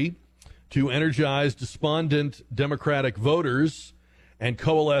entry to energize despondent Democratic voters and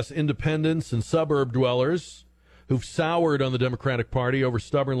coalesce independents and suburb dwellers who've soured on the Democratic Party over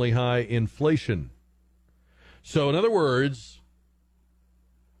stubbornly high inflation. So, in other words,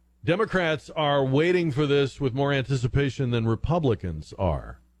 Democrats are waiting for this with more anticipation than Republicans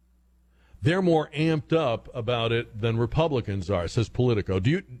are. They're more amped up about it than Republicans are, says Politico.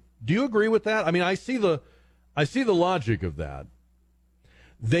 Do you agree with that? I mean, I see the logic of that.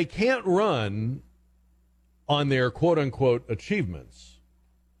 They can't run on their quote-unquote achievements.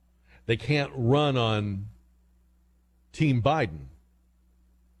 They can't run on Team Biden.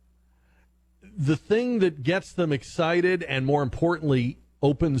 The thing that gets them excited and, more importantly,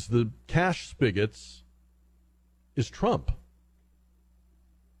 opens the cash spigots is Trump.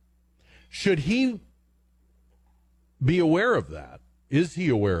 Should he be aware of that? Is he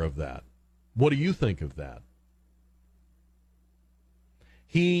aware of that? What do you think of that?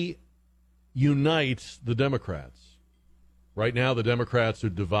 He unites the Democrats. Right now, the Democrats are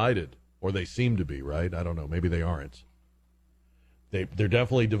divided, or they seem to be, right? I don't know. Maybe they aren't. They're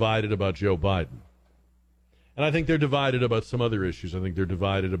definitely divided about Joe Biden. And I think they're divided about some other issues. I think they're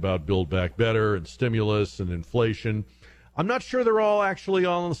divided about Build Back Better and stimulus and inflation. I'm not sure they're all actually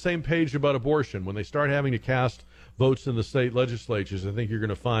all on the same page about abortion. When they start having to cast votes in the state legislatures, I think you're going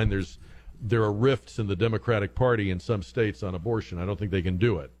to find there are rifts in the Democratic Party in some states on abortion. I don't think they can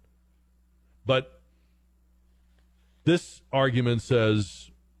do it. But this argument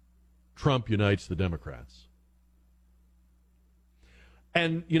says Trump unites the Democrats.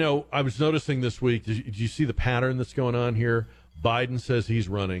 And, you know, I was noticing this week, did you see the pattern that's going on here? Biden says he's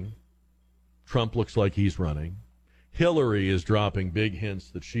running. Trump looks like he's running. Hillary is dropping big hints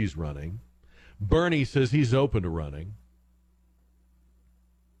that she's running. Bernie says he's open to running.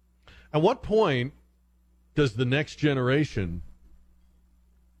 At what point does the next generation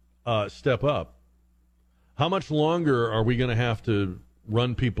step up? How much longer are we going to have to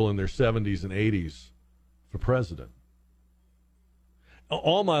run people in their 70s and 80s for president?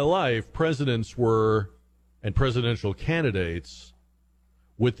 All my life, presidents were, and presidential candidates,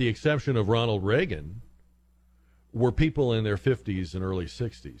 with the exception of Ronald Reagan, were people in their 50s and early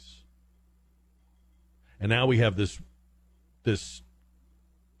 60s. And now we have this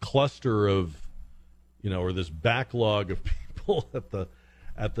cluster of, or this backlog of people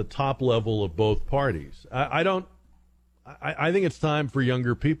at the top level of both parties. I think it's time for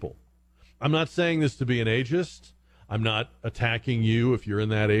younger people. I'm not saying this to be an ageist. I'm not attacking you if you're in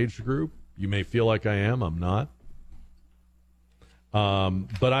that age group. You may feel like I am. I'm not.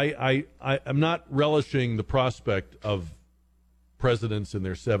 But I'm not relishing the prospect of presidents in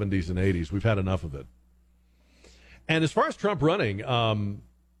their 70s and 80s. We've had enough of it. And as far as Trump running,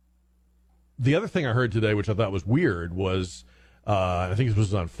 the other thing I heard today, which I thought was weird, was I think it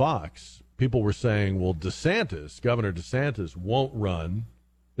was on Fox, people were saying, well, Governor DeSantis won't run.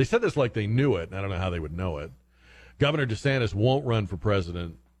 They said this like they knew it, and I don't know how they would know it. Governor DeSantis won't run for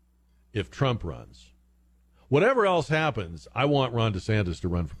president if Trump runs. Whatever else happens, I want Ron DeSantis to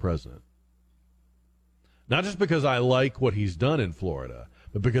run for president. Not just because I like what he's done in Florida,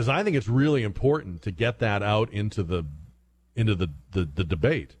 but because I think it's really important to get that out into the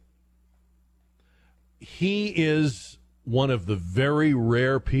debate. He is one of the very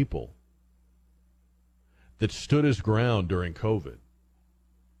rare people that stood his ground during COVID.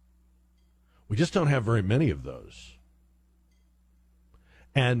 We just don't have very many of those.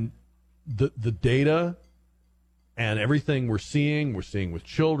 And the data and everything we're seeing with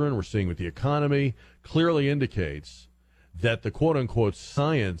children, we're seeing with the economy, clearly indicates that the quote-unquote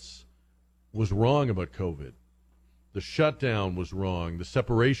science was wrong about COVID. The shutdown was wrong. The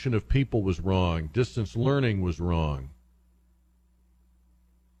separation of people was wrong. Distance learning was wrong.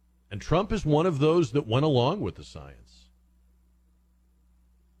 And Trump is one of those that went along with the science.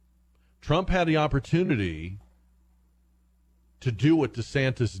 Trump had the opportunity to do what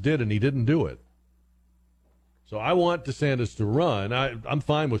DeSantis did, and he didn't do it. So I want DeSantis to run. I'm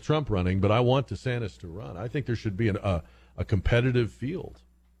fine with Trump running, but I want DeSantis to run. I think there should be a competitive field.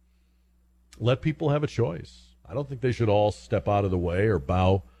 Let people have a choice. I don't think they should all step out of the way or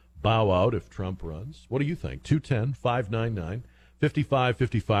bow out if Trump runs. What do you think?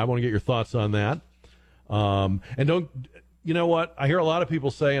 210-599-5555. I want to get your thoughts on that. And don't, you know what? I hear a lot of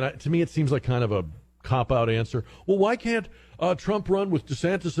people say, and to me it seems like kind of a cop-out answer. Well, why can't Trump run with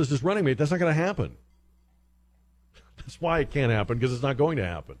DeSantis as his running mate? That's not going to happen. That's why it can't happen, because it's not going to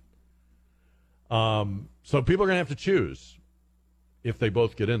happen. So people are going to have to choose if they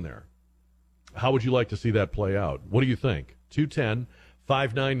both get in there. How would you like to see that play out? What do you think?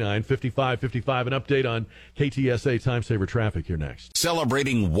 210-599-5555. An update on KTSA Time Saver Traffic here next.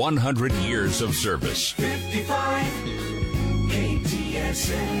 Celebrating 100 years of service. 55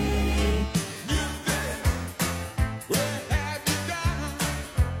 KTSA.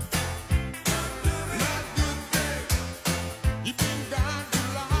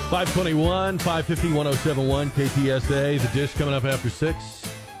 521, 550, 1071, KTSA. The Dish coming up after 6.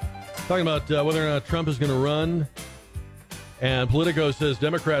 Talking about whether or not Trump is going to run. And Politico says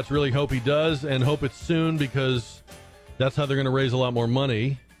Democrats really hope he does and hope it's soon because that's how they're going to raise a lot more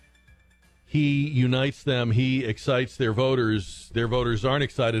money. He unites them. He excites their voters. Their voters aren't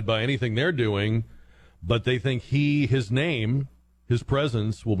excited by anything they're doing, but they think his name, his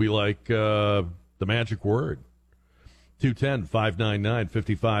presence will be like the magic word.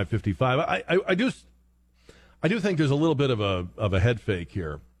 210-599-5555. I do think there's a little bit of a head fake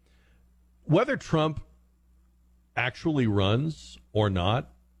here. Whether Trump actually runs or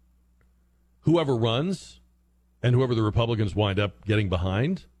not, whoever runs and whoever the Republicans wind up getting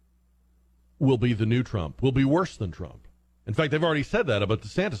behind will be the new Trump, will be worse than Trump. In fact, they've already said that about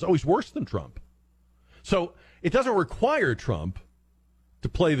DeSantis. Oh, he's worse than Trump. So it doesn't require Trump to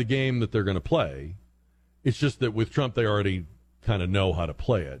play the game that they're going to play. It's just that with Trump, they already kind of know how to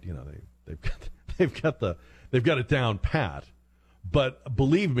play it. You know, they've got it down pat. But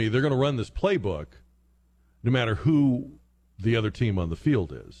believe me, they're going to run this playbook no matter who the other team on the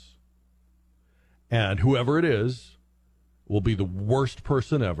field is. And whoever it is will be the worst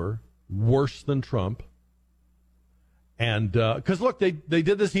person ever, worse than Trump. And because, look, they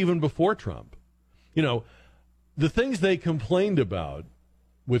did this even before Trump. You know, the things they complained about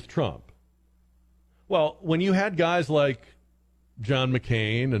with Trump. Well, when you had guys like John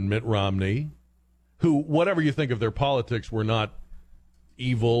McCain and Mitt Romney, who, whatever you think of their politics, were not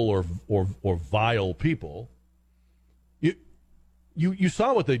evil or vile people, you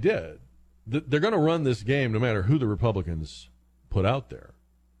saw what they did. They're going to run this game no matter who the Republicans put out there.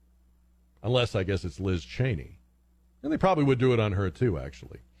 Unless, I guess, it's Liz Cheney. And they probably would do it on her, too,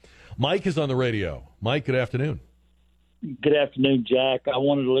 actually. Mike is on the radio. Mike, good afternoon. Good afternoon, Jack. I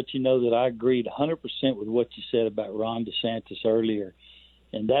wanted to let you know that I agreed 100% with what you said about Ron DeSantis earlier,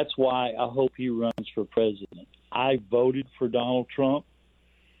 and that's why I hope he runs for president. I voted for Donald Trump,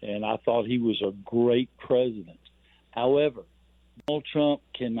 and I thought he was a great president. However, Donald Trump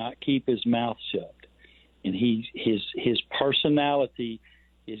cannot keep his mouth shut, and his personality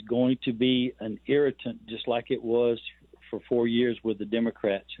is going to be an irritant, just like it was for 4 years with the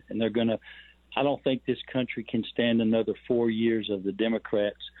Democrats, and they're going to. I don't think this country can stand another 4 years of the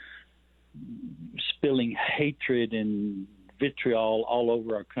Democrats spilling hatred and vitriol all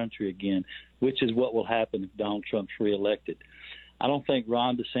over our country again, which is what will happen if Donald Trump's reelected. I don't think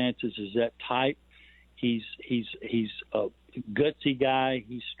Ron DeSantis is that type. He's a gutsy guy.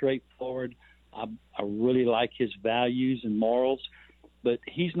 He's straightforward. I really like his values and morals, but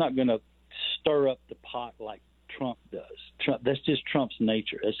he's not going to stir up the pot like Trump does. That's just Trump's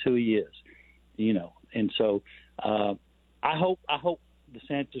nature. That's who he is, And so I hope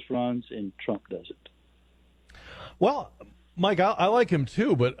DeSantis runs and Trump doesn't. Well, Mike, I like him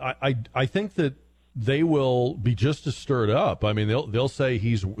too, but I think that they will be just as stirred up. I mean, they'll say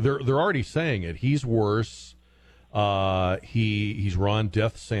they're already saying it. He's worse. He's Ron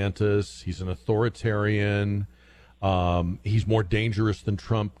DeSantis. He's an authoritarian. He's more dangerous than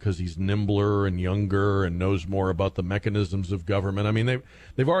Trump because he's nimbler and younger and knows more about the mechanisms of government. I mean,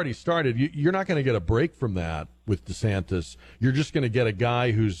 they've already started. You're not going to get a break from that with DeSantis. You're just going to get a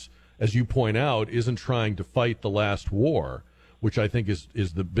guy who's, as you point out, isn't trying to fight the last war, which I think is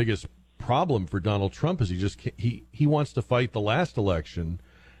the biggest problem for Donald Trump. Is he wants to fight the last election,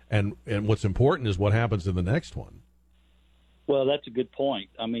 and what's important is what happens in the next one. Well, that's a good point.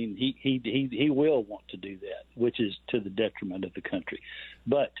 I mean, he will want to do that, which is to the detriment of the country.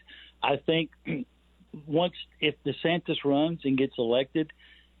 But I think if DeSantis runs and gets elected,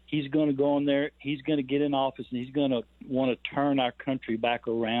 he's going to go in there, he's going to get in office, and he's going to want to turn our country back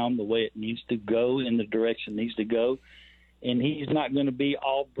around the way it needs to go, in the direction it needs to go. And he's not going to be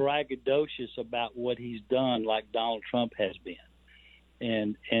all braggadocious about what he's done like Donald Trump has been.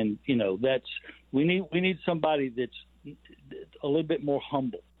 And we need somebody that's a little bit more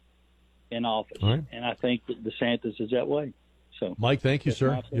humble in office. Right. And I think that DeSantis is that way. So, Mike, thank you,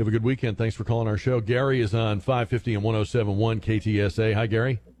 sir. You have a good weekend. Thanks for calling our show. Gary is on 550 and 107.1 KTSA. Hi,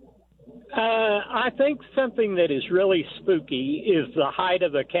 Gary. I think something that is really spooky is the height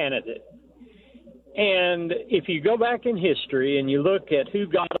of the candidate. And if you go back in history and you look at who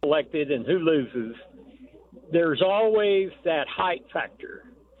got elected and who loses, there's always that height factor.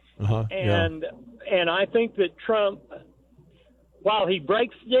 And I think that Trump, while he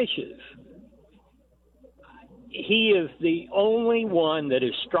breaks dishes, he is the only one that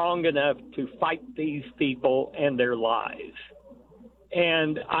is strong enough to fight these people and their lives.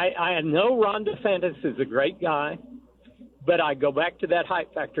 And I know Ron DeSantis is a great guy, but I go back to that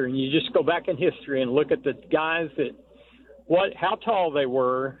height factor, and you just go back in history and look at the guys how tall they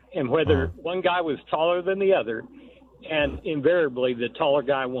were, and whether one guy was taller than the other, and invariably the taller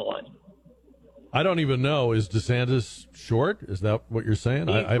guy won. I don't even know. Is DeSantis short? Is that what you're saying?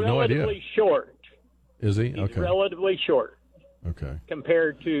 I have no idea. He's relatively short. Is he? He's okay. relatively short. Okay.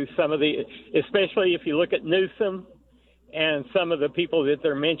 Compared to some of especially if you look at Newsom and some of the people that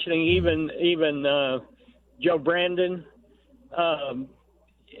they're mentioning, even Joe Brandon,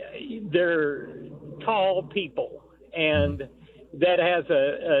 they're tall people, and that has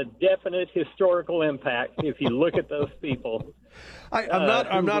a definite historical impact if you look at those people. I'm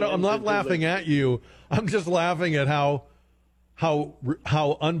not laughing at you. I'm just laughing at how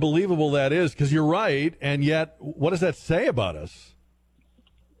unbelievable that is, because you're right, and yet what does that say about us?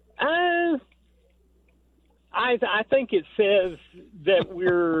 I think it says that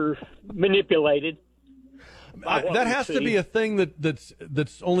we're manipulated. That has to be a thing that's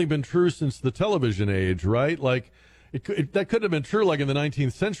only been true since the television age, right? Like that couldn't have been true like in the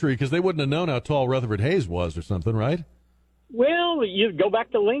 19th century, because they wouldn't have known how tall Rutherford Hayes was or something, right? Well, you go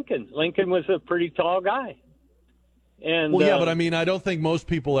back to Lincoln. Lincoln was a pretty tall guy. And well, yeah, but I mean, I don't think most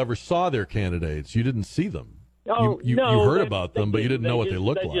people ever saw their candidates. You didn't see them. Oh, you no, heard about them, but you didn't know what they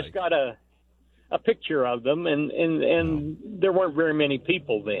looked like. They just got a picture of them, and there weren't very many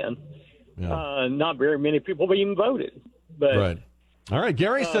people then. Yeah. Not very many people even voted. But, right. All right.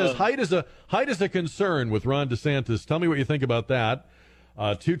 Gary says height is a concern with Ron DeSantis. Tell me what you think about that.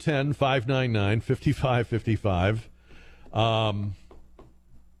 210-599-5555.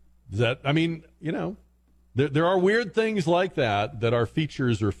 There are weird things like that are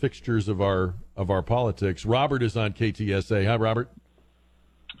features or fixtures of our politics. Robert is on KTSA. Hi, Robert.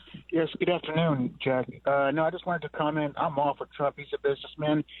 Yes, good afternoon, Jack. No, I just wanted to comment. I'm all for Trump. He's a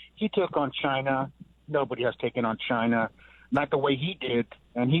businessman. He took on China. Nobody has taken on China, not the way he did,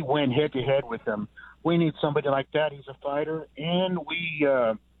 and he went head-to-head with them. We need somebody like that. He's a fighter, and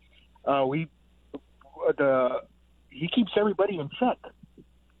he keeps everybody in check.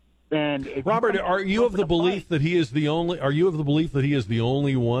 And Robert, are you of the belief that he is the only? Are you of the belief that he is the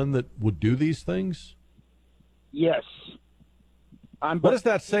only one that would do these things? Yes. What does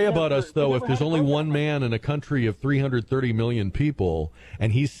that say about us, though, if there's only one man in a country of 330 million people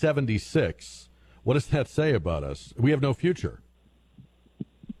and he's 76? What does that say about us? We have no future.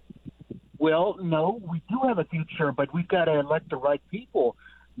 Well, no, we do have a future, but we've got to elect the right people.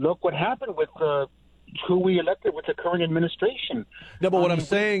 Look what happened with who we elected with the current administration. No, but what I'm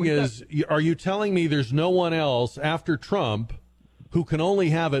saying is, are you telling me there's no one else after Trump who can only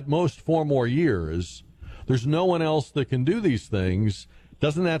have at most 4 more years. There's no one else that can do these things.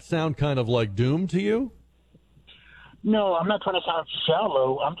 Doesn't that sound kind of like doom to you? No, I'm not trying to sound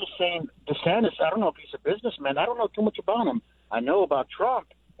shallow. I'm just saying DeSantis, I don't know if he's a businessman. I don't know too much about him. I know about Trump,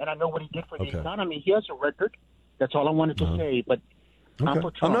 and I know what he did for the economy. He has a record. That's all I wanted to say. But I'm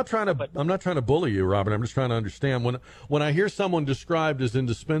for Trump. I'm not trying to bully you, Robert. I'm just trying to understand. When I hear someone described as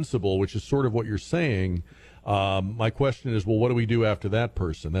indispensable, which is sort of what you're saying, my question is, well, what do we do after that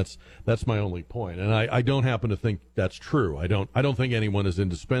person? That's my only point. And I don't happen to think that's true. I don't think anyone is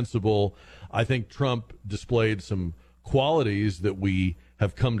indispensable. I think Trump displayed some qualities that we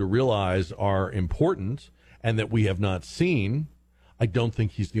have come to realize are important and that we have not seen. I don't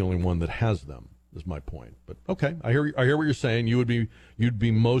think he's the only one that has them, is my point. But okay, I hear what you're saying. You'd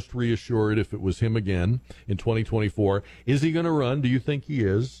be most reassured if it was him again in 2024. Is he going to run? Do you think he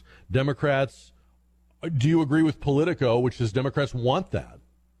is? Democrats, do you agree with Politico, which says Democrats want that?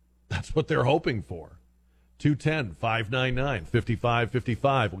 That's what they're hoping for.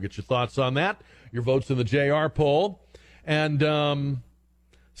 210-599-5555. We'll get your thoughts on that. Your votes in the JR poll. And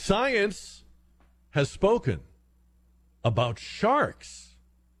science has spoken about sharks.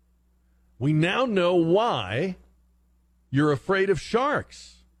 We now know why you're afraid of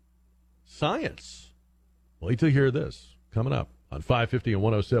sharks. Science. Wait till you hear this. Coming up on 550 and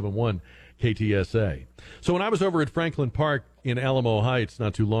 107.1 KTSA. So when I was over at Franklin Park in Alamo Heights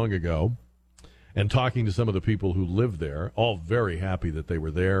not too long ago and talking to some of the people who live there, all very happy that they were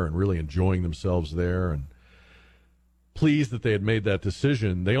there and really enjoying themselves there and pleased that they had made that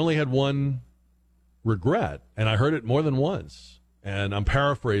decision, they only had one regret, and I heard it more than once. And I'm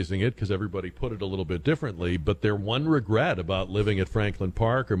paraphrasing it because everybody put it a little bit differently, but their one regret about living at Franklin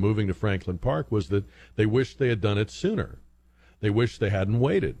Park or moving to Franklin Park was that they wished they had done it sooner. They wished they hadn't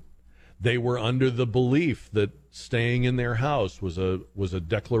waited. They were under the belief that staying in their house was a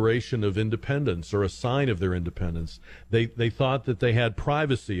declaration of independence or a sign of their independence. They thought that they had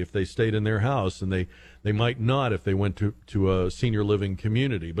privacy if they stayed in their house, and they might not if they went to a senior living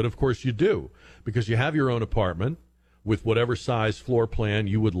community. But of course you do, because you have your own apartment with whatever size floor plan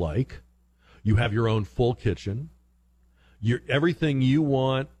you would like. You have your own full kitchen. Everything you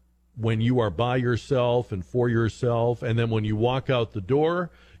want when you are by yourself and for yourself. And then when you walk out the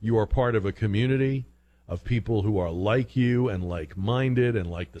door, you are part of a community of people who are like you and like-minded and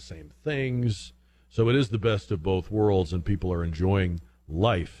like the same things. So it is the best of both worlds, and people are enjoying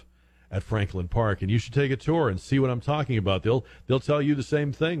life at Franklin Park. And you should take a tour and see what I'm talking about. They'll tell you the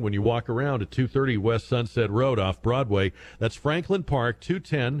same thing when you walk around at 230 West Sunset Road off Broadway. That's Franklin Park,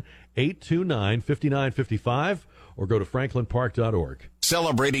 210-829-5955, or go to franklinpark.org.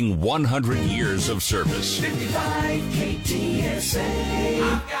 Celebrating 100 years of service. 55 KTSA.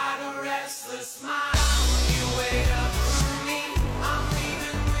 I've got a restless mind. You wait up for me. I'm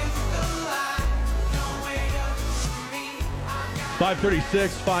leaving with the light. Don't wait up for me.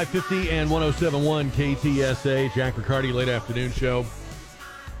 536, 550, and 107.1 KTSA. Jack Riccardi, late afternoon show.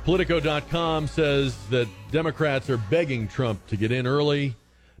 Politico.com says that Democrats are begging Trump to get in early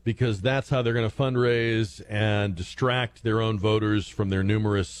because that's how they're going to fundraise and distract their own voters from their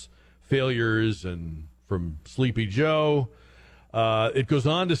numerous failures and from Sleepy Joe. It goes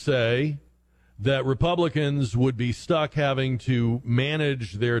on to say that Republicans would be stuck having to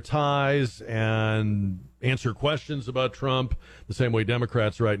manage their ties and answer questions about Trump the same way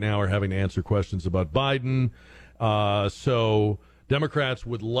Democrats right now are having to answer questions about Biden. So Democrats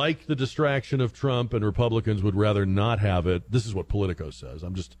would like the distraction of Trump, and Republicans would rather not have it. This is what Politico says.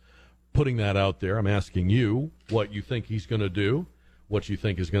 I'm just putting that out there. I'm asking you what you think he's going to do, what you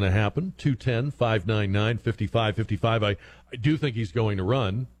think is going to happen. 210-599-5555. I do think he's going to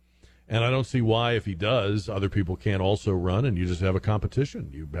run, and I don't see why, if he does, other people can't also run, and you just have a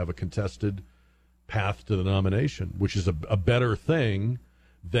competition. You have a contested path to the nomination, which is a better thing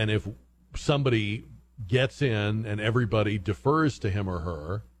than if somebody gets in and everybody defers to him or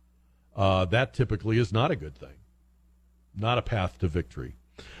her. That typically is not a good thing, not a path to victory.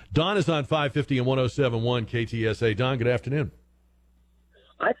 Don is on 550 and 107.1 KTSA. Don, good afternoon.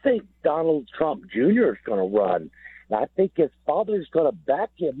 I think Donald Trump Jr. is going to run, and I think his father's going to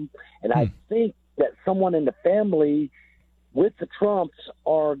back him, and I think that someone in the family with the Trumps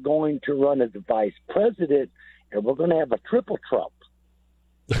are going to run as the vice president, and we're going to have a triple Trump.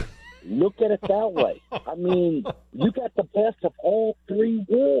 Look at it that way. I mean, you got the best of all three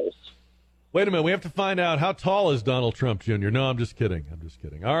worlds. Wait a minute. We have to find out, how tall is Donald Trump Jr.? No, I'm just kidding.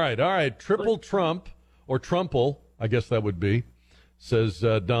 All right. Triple Trump, or Trumple, I guess that would be, says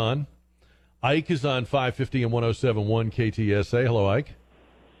Don. Ike is on 550 and 107.1 KTSA. Hello, Ike.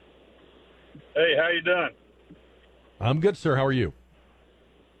 Hey, how you doing? I'm good, sir. How are you?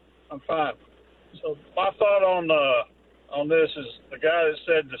 I'm fine. So my thought on this is the guy that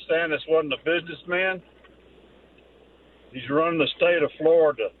said DeSantis wasn't a businessman. He's running the state of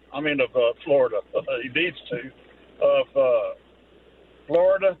Florida. Florida. He needs to.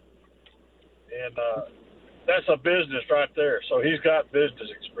 Florida. And that's a business right there. So he's got business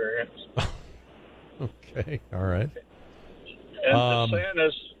experience. Okay. All right. And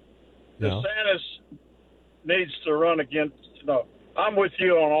DeSantis needs to run against. I'm with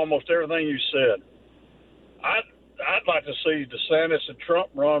you on almost everything you said. I'd like to see DeSantis and Trump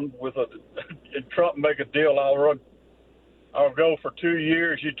run and Trump make a deal. I'll go for 2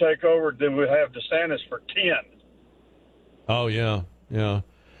 years. You take over, then we'll have DeSantis for 10. Oh yeah.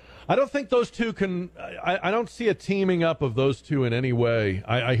 I don't think those two can. I don't see a teaming up of those two in any way.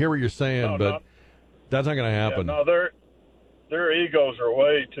 I hear what you're saying, but that's not going to happen. Yeah, no, their egos are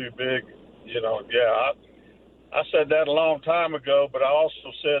way too big. I said that a long time ago, but I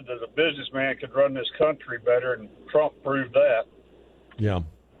also said that a businessman could run this country better, and Trump proved that. Yeah.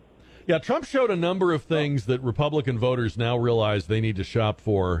 Yeah, Trump showed a number of things that Republican voters now realize they need to shop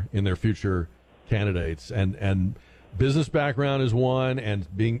for in their future candidates. And business background is one, and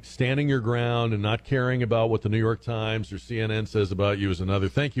standing your ground and not caring about what the New York Times or CNN says about you is another.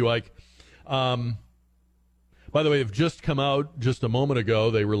 Thank you, Ike. By the way, they've just come out just a moment ago.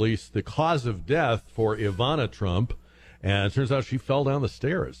 They released the cause of death for Ivana Trump, and it turns out she fell down the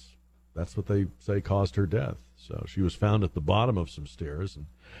stairs. That's what they say caused her death. So she was found at the bottom of some stairs, and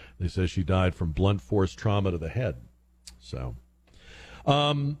they say she died from blunt force trauma to the head. So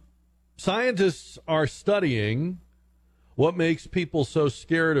scientists are studying what makes people so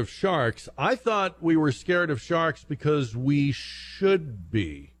scared of sharks. I thought we were scared of sharks because we should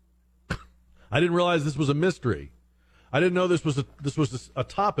be. I didn't realize this was a mystery. I didn't know this was a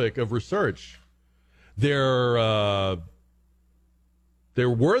topic of research. They're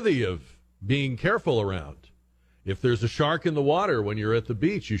worthy of being careful around. If there's a shark in the water when you're at the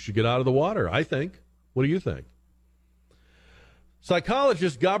beach, you should get out of the water, I think. What do you think?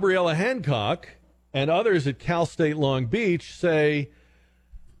 Psychologist Gabriella Hancock and others at Cal State Long Beach say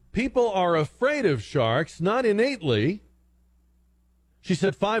people are afraid of sharks, not innately. She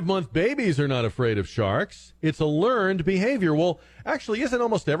said 5-month babies are not afraid of sharks. It's a learned behavior. Well, actually, isn't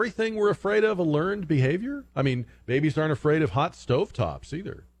almost everything we're afraid of a learned behavior? I mean, babies aren't afraid of hot stovetops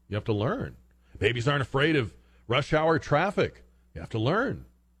either. You have to learn. Babies aren't afraid of rush hour traffic. You have to learn.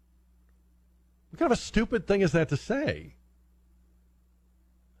 What kind of a stupid thing is that to say?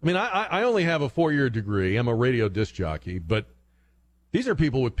 I mean, I only have a 4-year degree. I'm a radio disc jockey, but these are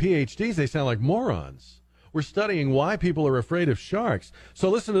people with PhDs. They sound like morons. We're studying why people are afraid of sharks. So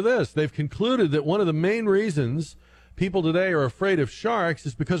listen to this. They've concluded that one of the main reasons people today are afraid of sharks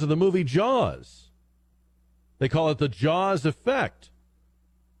is because of the movie Jaws. They call it the Jaws effect.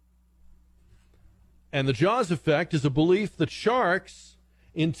 And the Jaws effect is a belief that sharks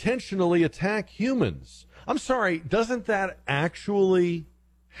intentionally attack humans. I'm sorry, doesn't that actually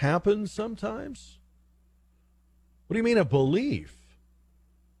happen sometimes? What do you mean a belief?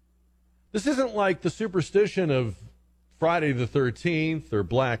 This isn't like the superstition of Friday the 13th or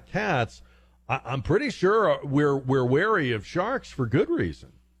black cats. I'm pretty sure we're wary of sharks for good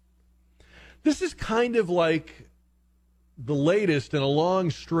reason. This is kind of like the latest in a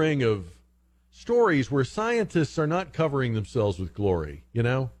long string of stories where scientists are not covering themselves with glory, you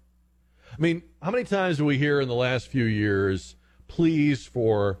know? I mean, how many times do we hear in the last few years pleas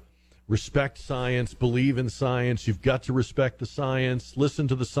for respect science, believe in science, you've got to respect the science, listen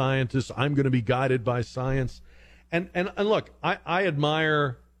to the scientists, I'm going to be guided by science. And look, I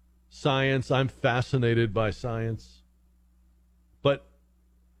admire science, I'm fascinated by science. But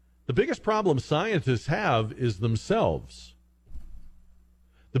the biggest problem scientists have is themselves.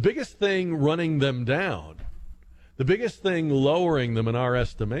 The biggest thing running them down, the biggest thing lowering them in our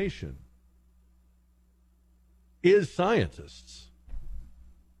estimation is scientists.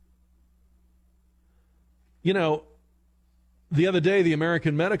 You know, the other day, the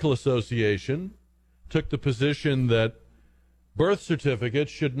American Medical Association took the position that birth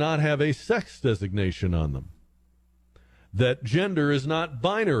certificates should not have a sex designation on them. That gender is not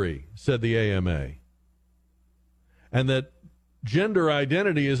binary, said the AMA. And that gender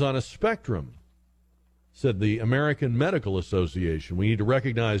identity is on a spectrum, said the American Medical Association. We need to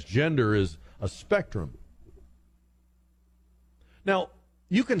recognize gender as a spectrum. Now,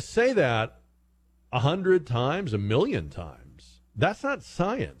 you can say that 100 times, 1,000,000 times. That's not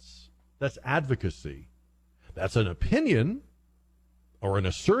science. That's advocacy. That's an opinion or an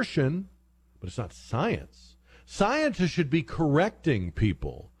assertion, but it's not science. Scientists should be correcting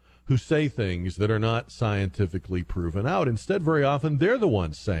people who say things that are not scientifically proven out. Instead, very often, they're the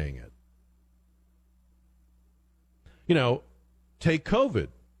ones saying it. You know, take COVID,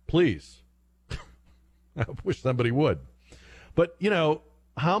 please. I wish somebody would. But, you know,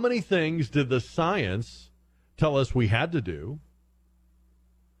 how many things did the science tell us we had to do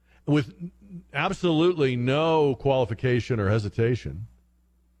with absolutely no qualification or hesitation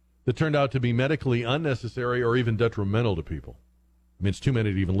that turned out to be medically unnecessary or even detrimental to people? I mean, it's too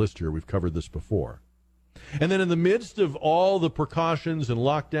many to even list here. We've covered this before. And then in the midst of all the precautions and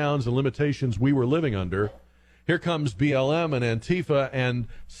lockdowns and limitations we were living under, here comes BLM and Antifa, and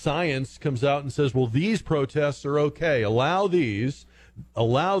science comes out and says, well, these protests are okay. Allow these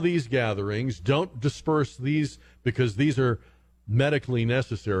gatherings. Don't disperse these because these are medically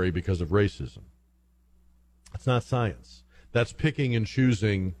necessary because of racism. It's not science. That's picking and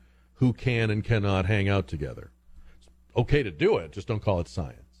choosing who can and cannot hang out together. Okay to do it, just don't call it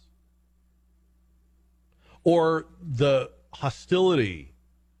science. Or the hostility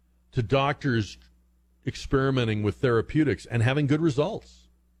to doctors experimenting with therapeutics and having good results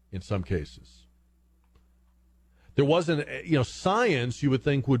in some cases. There wasn't, science you would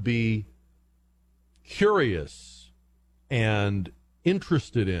think would be curious and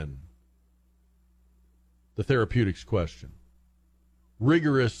interested in the therapeutics question,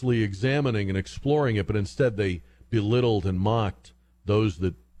 rigorously examining and exploring it, but instead they belittled and mocked those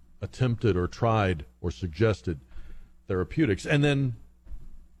that attempted or tried or suggested therapeutics. And then,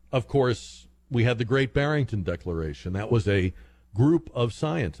 of course, we had the Great Barrington Declaration. That was a group of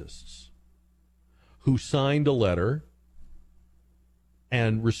scientists who signed a letter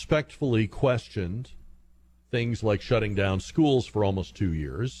and respectfully questioned things like shutting down schools for almost 2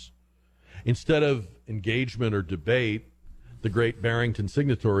 years. Instead of engagement or debate, the Great Barrington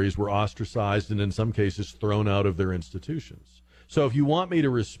signatories were ostracized and in some cases thrown out of their institutions. So if you want me to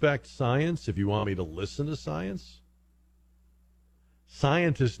respect science, if you want me to listen to science,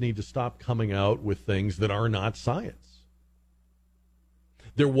 scientists need to stop coming out with things that are not science.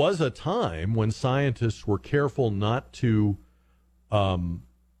 There was a time when scientists were careful not to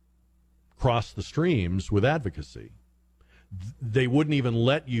cross the streams with advocacy. They wouldn't even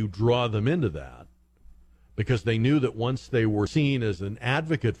let you draw them into that, because they knew that once they were seen as an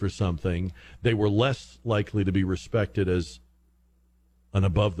advocate for something, they were less likely to be respected as an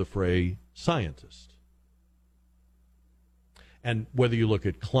above-the-fray scientist. And whether you look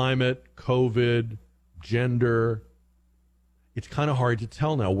at climate, COVID, gender, it's kind of hard to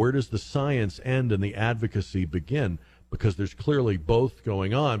tell now. Where does the science end and the advocacy begin? Because there's clearly both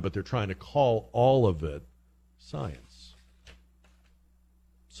going on, but they're trying to call all of it science.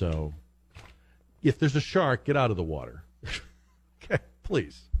 So if there's a shark, get out of the water. Okay,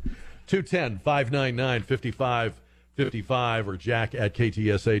 please. 210-599-5555 or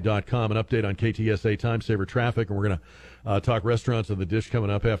jack@ktsa.com. An update on KTSA time saver traffic, and we're going to talk restaurants on the dish coming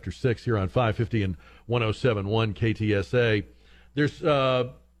up after 6 here on 550 and 107.1 KTSA. There's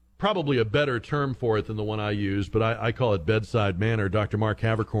probably a better term for it than the one I use, but I call it bedside manner. Dr. Mark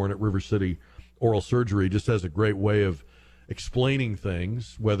Havercorn at River City Oral Surgery just has a great way of explaining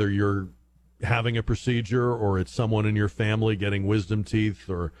things, whether you're having a procedure or it's someone in your family getting wisdom teeth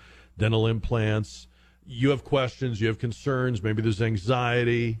or dental implants. You have questions, you have concerns, maybe there's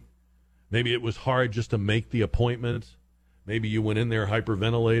anxiety, maybe it was hard just to make the appointment, maybe you went in there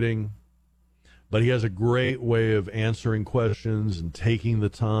hyperventilating, but he has a great way of answering questions and taking the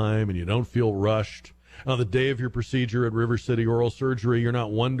time, and you don't feel rushed. On the day of your procedure at River City Oral Surgery, you're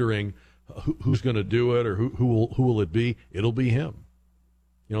not wondering who's going to do it or who will it be. It'll be him.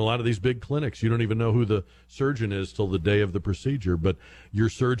 You know, a lot of these big clinics, you don't even know who the surgeon is till the day of the procedure, but your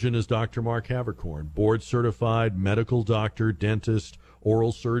surgeon is Dr. Mark Havercorn, board-certified medical doctor, dentist,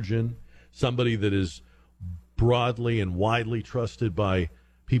 oral surgeon, somebody that is broadly and widely trusted by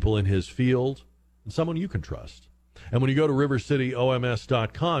people in his field, and someone you can trust. And when you go to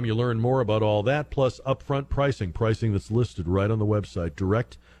rivercityoms.com, you learn more about all that, plus upfront pricing that's listed right on the website.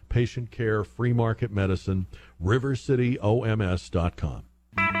 Direct patient care, free market medicine, rivercityoms.com.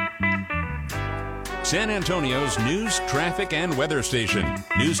 San Antonio's news, traffic, and weather station.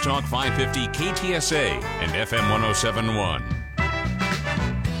 News Talk 550 KTSA and FM 107.1.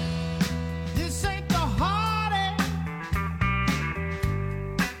 This ain't the heartache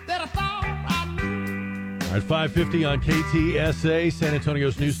that I thought I knew. All right, 550 on KTSA, San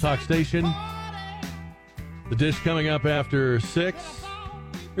Antonio's news talk station. The dish coming up after 6.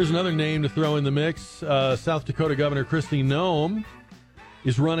 Here's another name to throw in the mix. South Dakota Governor Kristi Noem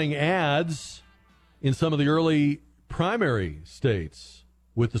is running ads in some of the early primary states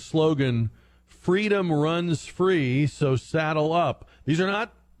with the slogan, "Freedom runs free, so saddle up." These are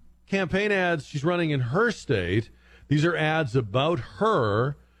not campaign ads she's running in her state. These are ads about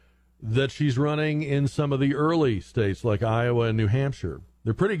her that she's running in some of the early states like Iowa and New Hampshire.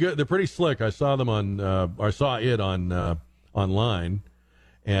 They're pretty good. They're pretty slick. I saw them on. I saw it on online,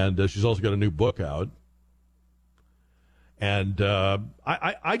 and she's also got a new book out. And I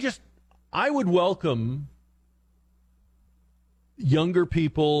would welcome younger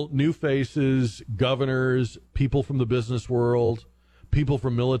people, new faces, governors, people from the business world, people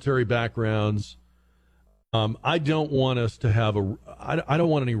from military backgrounds. I don't want us to have I don't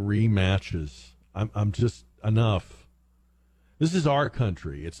want any rematches. I'm just enough. This is our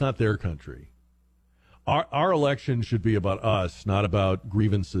country. It's not their country. Our election should be about us, not about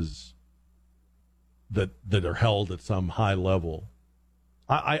grievances that are held at some high level.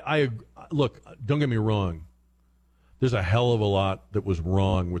 I look, don't get me wrong. There's a hell of a lot that was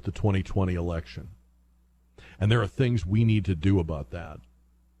wrong with the 2020 election. And there are things we need to do about that.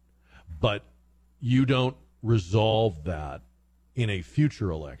 But you don't resolve that in a future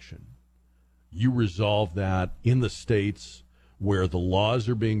election. You resolve that in the states where the laws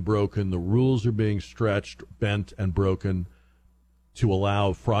are being broken, the rules are being stretched, bent, and broken to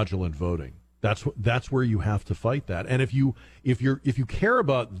allow fraudulent voting. That's where you have to fight that. And if you care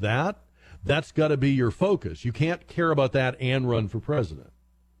about that, that's got to be your focus. You can't care about that and run for president.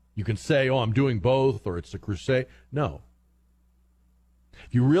 You can say, "Oh, I'm doing both," or "It's a crusade." No.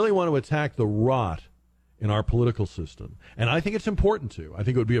 If you really want to attack the rot in our political system, and I think it's important to, I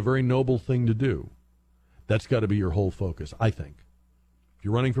think it would be a very noble thing to do. That's got to be your whole focus, I think. If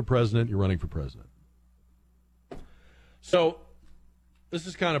you're running for president, you're running for president. So, this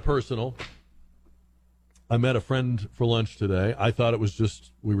is kind of personal. I met a friend for lunch today. I thought it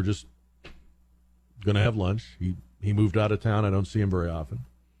was we were just going to have lunch. He moved out of town. I don't see him very often.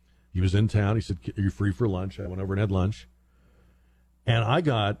 He was in town. He said, "Are you free for lunch?" I went over and had lunch. And I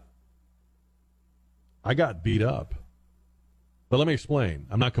got beat up. But let me explain.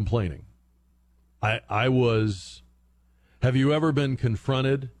 I'm not complaining. Have you ever been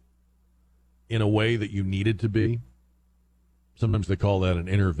confronted in a way that you needed to be? Sometimes they call that an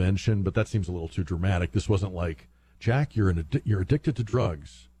intervention, but that seems a little too dramatic. This wasn't like, "Jack, you're addicted to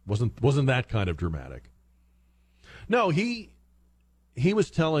drugs." Wasn't that kind of dramatic. No, he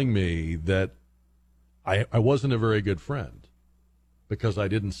was telling me that I wasn't a very good friend because I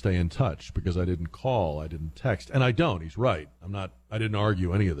didn't stay in touch, because I didn't call, I didn't text. And I don't. He's right. I didn't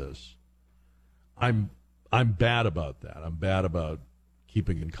argue any of this. I'm bad about that. I'm bad about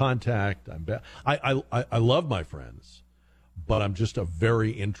keeping in contact. I'm bad. I love my friends, but I'm just a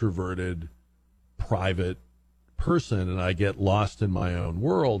very introverted, private person, and I get lost in my own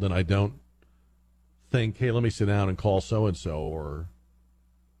world, and I don't think, "Hey, let me sit down and call so-and-so."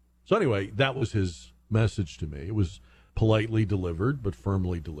 So anyway, that was his message to me. It was politely delivered, but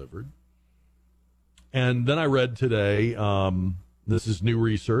firmly delivered. And then I read today, this is new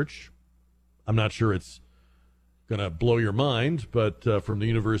research. I'm not sure it's going to blow your mind, but from the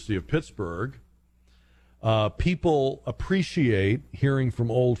University of Pittsburgh, people appreciate hearing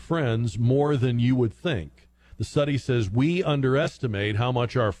from old friends more than you would think. The study says we underestimate how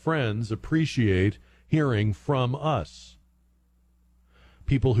much our friends appreciate hearing from us.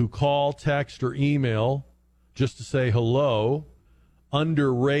 People who call, text, or email just to say hello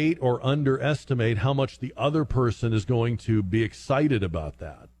underrate or underestimate how much the other person is going to be excited about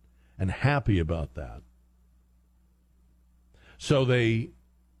that and happy about that. So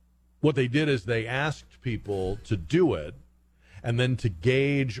what they did is they asked people to do it, and then to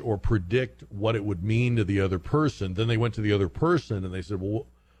gauge or predict what it would mean to the other person. Then they went to the other person and they said, "Well,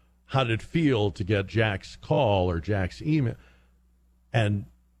 how did it feel to get Jack's call or Jack's email?" And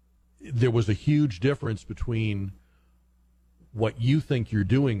there was a huge difference between what you think you're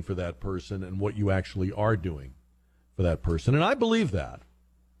doing for that person and what you actually are doing for that person. And I believe that.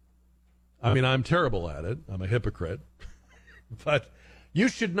 I mean, I'm terrible at it. I'm a hypocrite. But you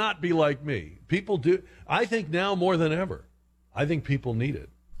should not be like me. People do. I think now more than ever, I think people need it.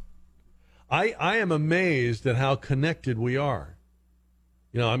 I am amazed at how connected we are.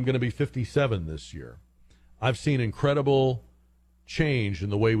 You know, I'm going to be 57 this year. I've seen incredible change in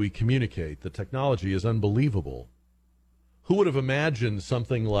the way we communicate. The technology is unbelievable. Who would have imagined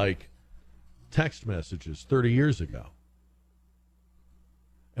something like text messages 30 years ago?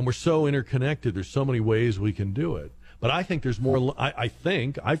 And we're so interconnected. There's so many ways we can do it. But I think there's more, I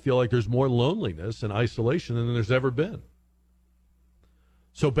feel like there's more loneliness and isolation than there's ever been.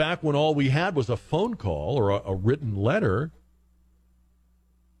 So back when all we had was a phone call or a written letter,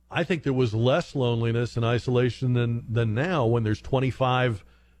 I think there was less loneliness and isolation than now when there's 25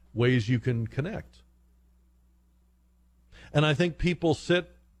 ways you can connect. And I think people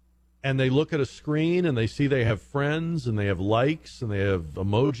sit and they look at a screen and they see they have friends and they have likes and they have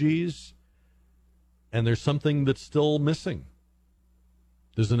emojis, and there's something that's still missing.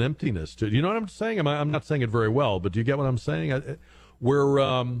 There's an emptiness to it. You know what I'm saying? I'm not saying it very well, but do you get what I'm saying?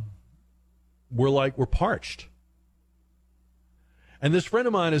 We're parched. And this friend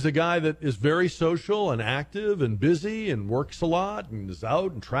of mine is a guy that is very social and active and busy and works a lot and is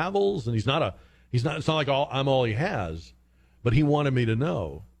out and travels, and it's not like I'm all he has, but he wanted me to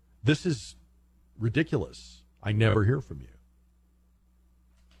know, this is ridiculous. I never hear from you.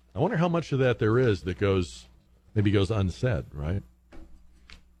 I wonder how much of that there is that maybe goes unsaid, right?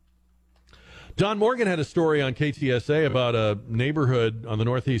 Don Morgan had a story on KTSA about a neighborhood on the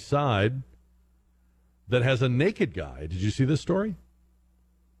Northeast Side that has a naked guy. Did you see this story?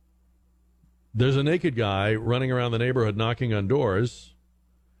 There's a naked guy running around the neighborhood knocking on doors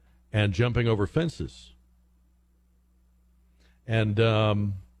and jumping over fences. And,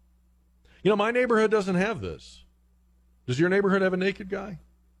 my neighborhood doesn't have this. Does your neighborhood have a naked guy?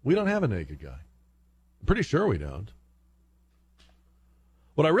 We don't have a naked guy. I'm pretty sure we don't.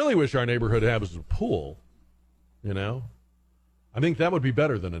 What I really wish our neighborhood had was a pool, I think that would be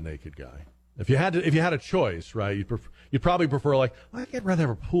better than a naked guy. If you had a choice, right, you'd probably prefer, like, I'd rather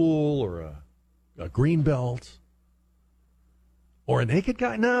have a pool or a green belt or a naked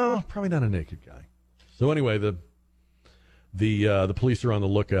guy. No, probably not a naked guy. So anyway, the police are on the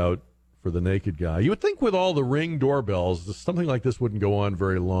lookout for the naked guy. You would think with all the Ring doorbells, something like this wouldn't go on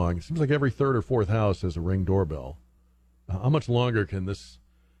very long. It seems like every third or fourth house has a Ring doorbell. How much longer can this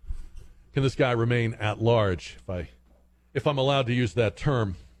guy remain at large, if I'm allowed to use that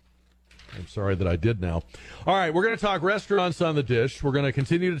term? I'm sorry that I did now. All right, we're going to talk restaurants on the dish. We're going to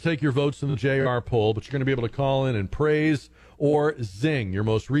continue to take your votes in the JR poll, but you're going to be able to call in and praise or zing your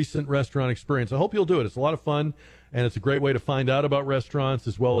most recent restaurant experience. I hope you'll do it. It's a lot of fun, and it's a great way to find out about restaurants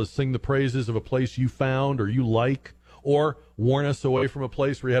as well as sing the praises of a place you found or you like, or warn us away from a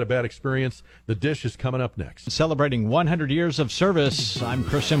place where you had a bad experience. The dish is coming up next. Celebrating 100 years of service, I'm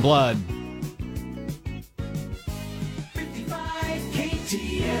Christian Blood. 55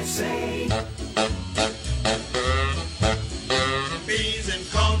 KTSA. Beans and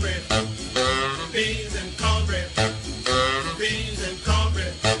cornbread. Beans and cornbread. Beans and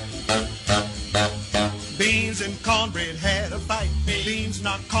cornbread. Beans and cornbread had a fight. Beans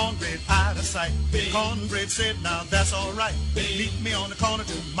knocked cornbread out of sight. Cornbread said, now that's all right. Meet me on the corner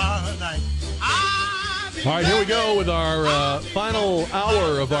tomorrow night. All right, here we go with our final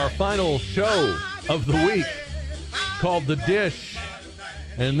hour of our final show of the week called The Dish.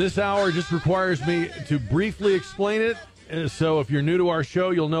 And this hour just requires me to briefly explain it. So if you're new to our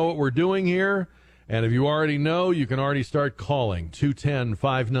show, you'll know what we're doing here. And if you already know, you can already start calling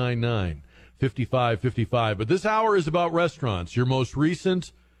 210-599-5555. But this hour is about restaurants, your most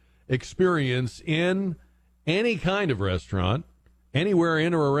recent experience in any kind of restaurant, anywhere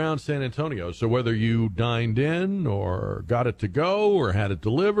in or around San Antonio. So whether you dined in or got it to go or had it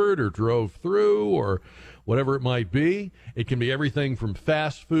delivered or drove through or whatever it might be, it can be everything from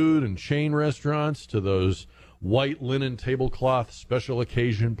fast food and chain restaurants to those white linen tablecloth special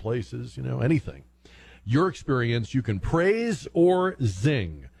occasion places, anything. Your experience, you can praise or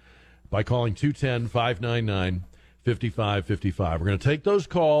zing by calling 210-599-5555. We're going to take those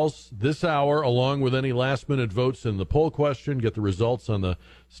calls this hour, along with any last-minute votes in the poll question, get the results on the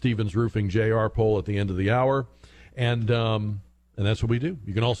Stevens Roofing JR poll at the end of the hour, and that's what we do.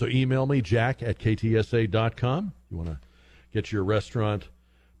 You can also email me, jack@ktsa.com. You want to get your restaurant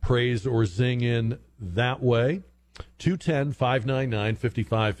praise or zing in that way.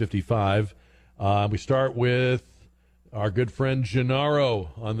 210-599-5555. We start with our good friend Gennaro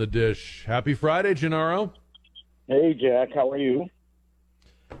on the dish. Happy Friday, Gennaro. Hey, Jack. How are you?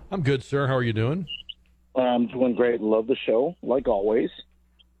 I'm good, sir. How are you doing? I'm doing great. Love the show, like always.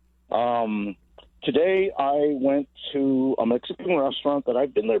 Today I went to a Mexican restaurant that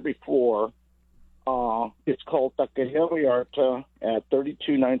I've been there before. It's called Taqueria Vallarta at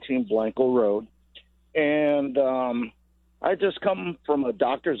 3219 Blanco Road. And I just come from a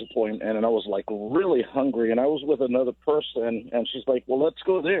doctor's appointment, and I was, like, really hungry. And I was with another person, and she's like, well, let's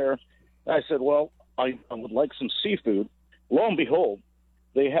go there. I said, well, I would like some seafood. Lo and behold,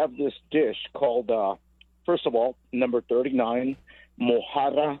 they have this dish called, first of all, number 39,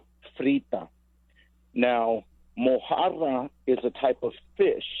 mojarra frita. Now, mojarra is a type of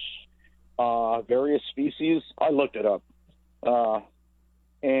fish, various species. I looked it up.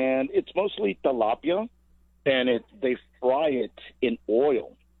 And it's mostly tilapia, and they fry it in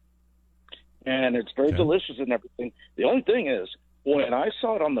oil. And it's very delicious and everything. The only thing is, when I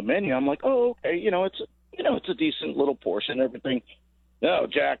saw it on the menu, I'm like, oh, okay, it's a decent little portion and everything. No,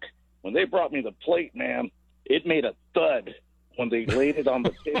 Jack, when they brought me the plate, man, it made a thud when they laid it on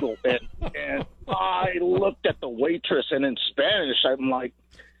the table. And I looked at the waitress, and in Spanish, I'm like,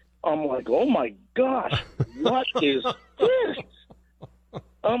 oh my gosh, what is this?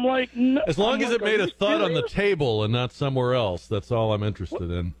 I'm like, no. As long as it made a thud on the serious? table and not somewhere else, that's all I'm interested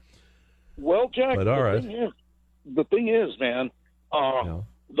in. Well, Jack, But all right. the thing is, man,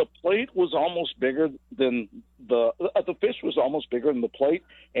 the plate was almost bigger than the fish was almost bigger than the plate,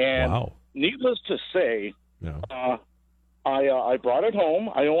 and Wow. needless to say, I brought it home.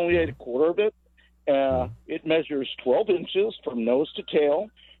 I only ate a quarter of it. It measures 12 inches from nose to tail,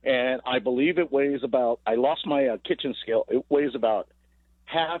 and I believe it weighs about. I lost my kitchen scale. It weighs about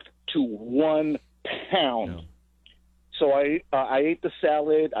half to 1 pound. So I ate the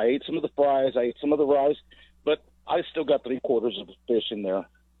salad, I ate some of the fries, I ate some of the rice, but I still got 3/4 of the fish in there.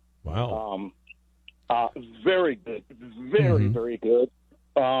 Wow. Very good. Very good.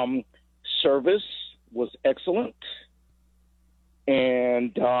 Service was excellent.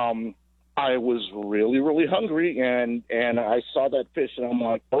 And I was really, really hungry, and I saw that fish, and I'm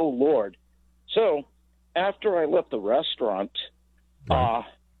like, oh, Lord. So after I left the restaurant,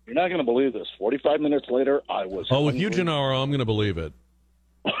 you're not going to believe this. 45 minutes later, I was Oh, with you, hungry. Gennaro, I'm going to believe it.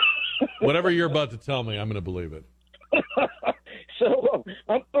 Whatever you're about to tell me, I'm going to believe it. So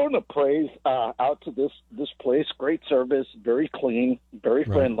I'm throwing a praise out to this place. Great service, very clean, very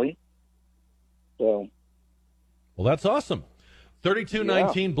friendly. So, Well, that's awesome.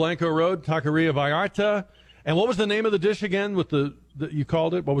 3219 Blanco Road, Taqueria Vallarta. And what was the name of the dish again? With the you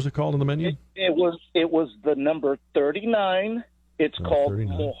called it? What was it called on the menu? it was the number 39. It's called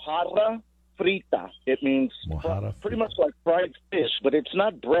 39. mojarra frita. It means Mojarra pretty much like fried fish, but it's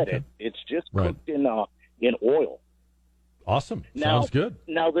not breaded. It's just cooked in oil. Awesome. Now, Sounds good.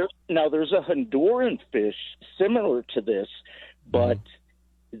 Now there's a Honduran fish similar to this, but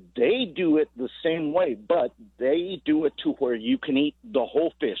they do it the same way. But they do it to where you can eat the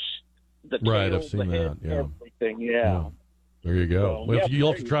whole fish, the Right, tail, I've seen the head, that, yeah. everything. Yeah. There you go. So, Well, yeah,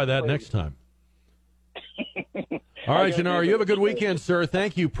 you'll have to try that next time. All right, Gennaro, you have a good weekend, sir.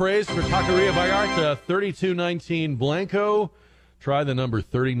 Thank you. Praise for Taqueria Vallarta, 3219 Blanco. Try the number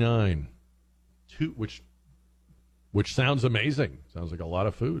 39, which sounds amazing. Sounds like a lot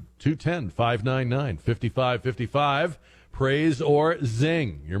of food. 210-599-5555. Praise or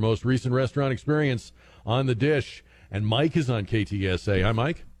zing. Your most recent restaurant experience on the dish. And Mike is on KTSA. Hi,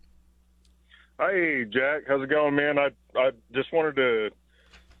 Mike. Hey, Jack. How's it going, man? I just wanted to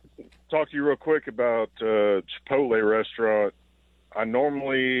talk to you real quick about Chipotle restaurant. I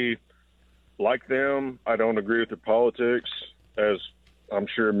normally like them. I don't agree with their politics, as I'm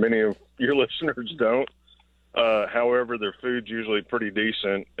sure many of your listeners don't. However, their food's usually pretty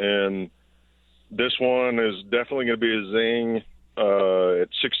decent, and this one is definitely going to be a zing.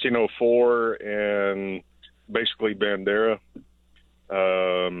 It's 1604 and basically Bandera.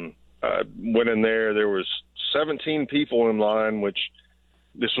 I went in there was 17 people in line, which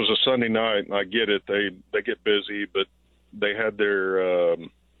this was a Sunday night, and I get it. They get busy, but they had their,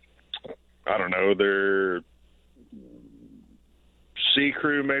 their sea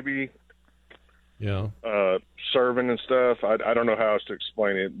crew maybe serving and stuff. I don't know how else to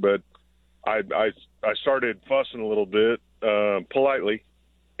explain it, but I started fussing a little bit, politely,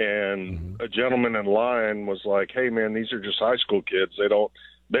 and a gentleman in line was like, "Hey man, these are just high school kids. They don't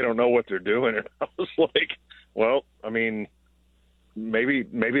know what they're doing." And I was like, well, I mean, maybe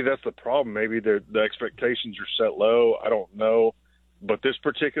that's the problem. Maybe the expectations are set low. I don't know. But this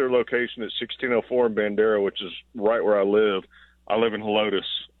particular location is 1604 in Bandera, which is right where I live. I live in Helotes,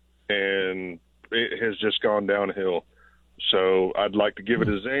 and it has just gone downhill. So I'd like to give it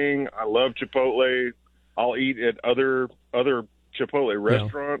a zing. I love Chipotle. I'll eat at other Chipotle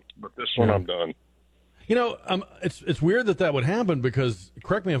restaurants, but this one I'm done. You know, it's weird that would happen because,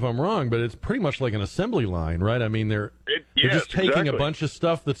 correct me if I'm wrong, but it's pretty much like an assembly line, right? I mean, they're just taking a bunch of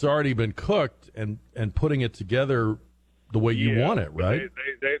stuff that's already been cooked and putting it together the way you want it, right?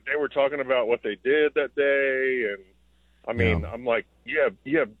 They were talking about what they did that day, and I mean, I'm like, you have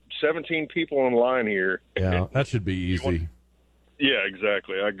 17 people in line here. Yeah, that should be easy. Yeah,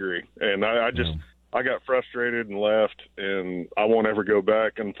 exactly. I agree, and I got frustrated and left, and I won't ever go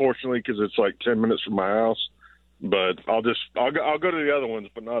back, unfortunately, because it's like 10 minutes from my house. But I'll go to the other ones,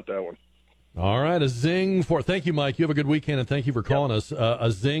 but not that one. All right, a zing for. Thank you, Mike. You have a good weekend, and thank you for calling us.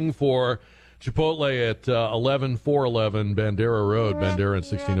 A zing for Chipotle at 11411 Bandera Road, Bandera in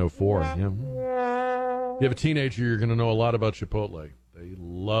 1604. Yeah. You have a teenager, you're going to know a lot about Chipotle. They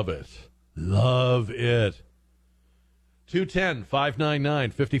love it. Love it.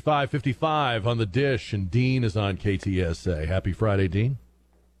 210-599-5555 on the dish, and Dean is on KTSA. Happy Friday, Dean.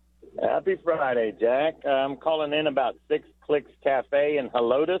 Happy Friday, Jack. I'm calling in about 6 Clicks Cafe in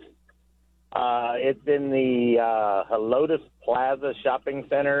Helotes. It's in the Helotes Plaza Shopping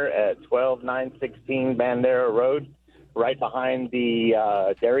Center at 12916 Bandera Road, right behind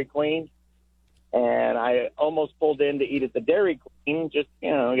the Dairy Queen. And I almost pulled in to eat at the Dairy Queen, just,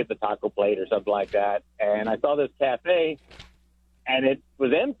 get the taco plate or something like that. And I saw this cafe, and it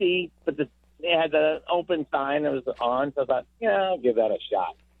was empty, but it had the open sign that was on, so I thought, I'll give that a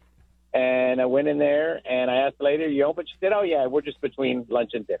shot. And I went in there, and I asked the lady, "Are you open?" She said, "Oh, yeah, we're just between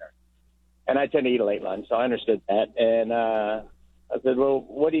lunch and dinner." And I tend to eat a late lunch, so I understood that. And I said, "Well,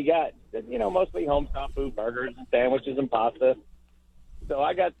 what do you got?" She said, mostly homestyle food, burgers and sandwiches and pasta. So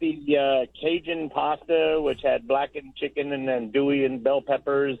I got the Cajun pasta, which had blackened chicken and andouille and bell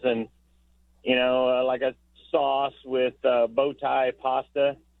peppers and, like a sauce with bow tie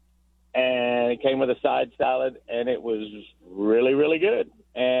pasta. And it came with a side salad, and it was really, really good.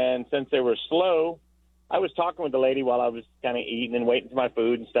 And since they were slow, I was talking with the lady while I was kind of eating and waiting for my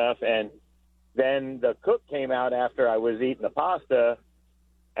food and stuff. And then the cook came out after I was eating the pasta,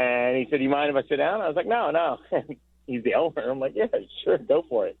 and he said, "You mind if I sit down?" I was like, no. He's the owner. I'm like, "Yeah, sure, go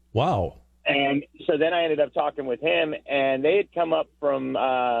for it." Wow. And so then I ended up talking with him, and they had come up from,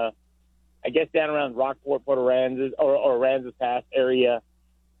 I guess, down around Rockport, Port Aransas, or Aransas Pass area.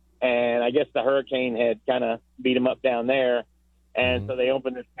 And I guess the hurricane had kind of beat them up down there. And so they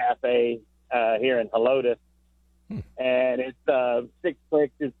opened this cafe here in Helotes. And it's 6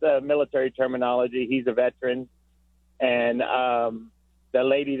 Clicks. It's military terminology. He's a veteran. And the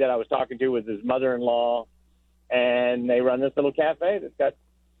lady that I was talking to was his mother-in-law. And they run this little cafe that's got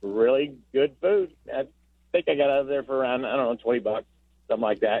really good food. I think I got out of there for around, $20, something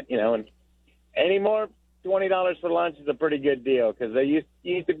like that, And anymore, $20 for lunch is a pretty good deal, because you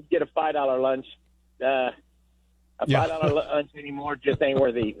used to get a $5 lunch. A $5 lunch anymore just ain't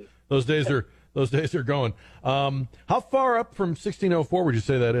worth eating. Those days are going. How far up from 1604 would you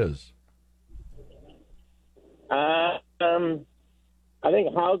say that is? I think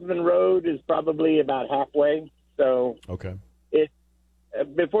Hausman Road is probably about halfway. So okay, it's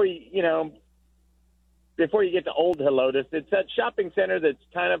before you get to Old Helotes, it's that shopping center that's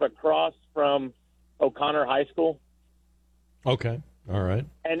kind of across from O'Connor High School. Okay, all right.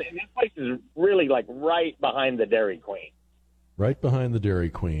 And this place is really like right behind the Dairy Queen. Right behind the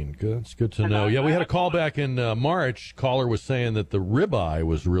Dairy Queen. Good. It's good to know. Yeah, we had a call back in March. Caller was saying that the ribeye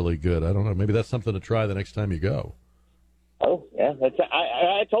was really good. I don't know. Maybe that's something to try the next time you go. Oh, yeah.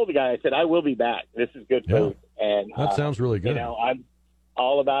 I told the guy, I said, I will be back. This is good food. And that sounds really good. I'm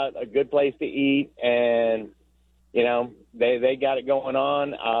all about a good place to eat, and, they got it going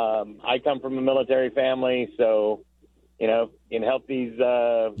on. I come from a military family, so, you can help these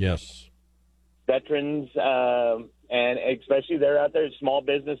veterans, and especially they're out there, small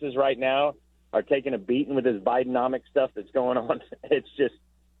businesses right now are taking a beating with this Bidenomics stuff that's going on. It's just,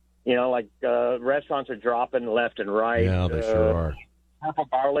 restaurants are dropping left and right. Yeah, they sure are. Purple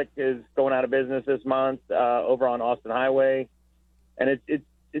Garlic is going out of business this month over on Austin Highway. And it's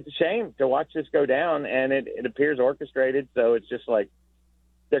a shame to watch this go down, and it appears orchestrated. So it's just like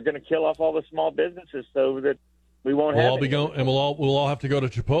they're going to kill off all the small businesses so that we won't have any. And we'll all have to go to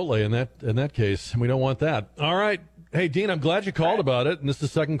Chipotle in that case. We don't want that. All right. Hey, Dean, I'm glad you called about it. And this is the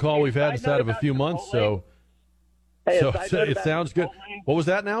second call we've had inside of a few months. So it sounds good. What was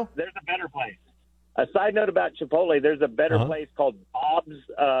that now? There's a better place. A side note about Chipotle, there's a better place called Bob's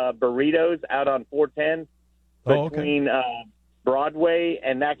Burritos out on 410 between Broadway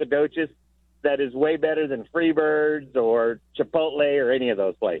and Nacogdoches that is way better than Freebirds or Chipotle or any of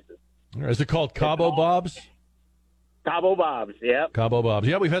those places. Is it called Cabo Bob's? Cabo Bob's, yeah. Cabo Bob's.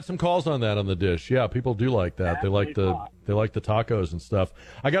 Yeah, we've had some calls on that on the dish. Yeah, people do like that. They like the tacos and stuff.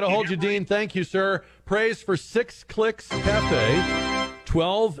 I got to hold you, Dean. Thank you, sir. Praise for 6 Clicks Cafe,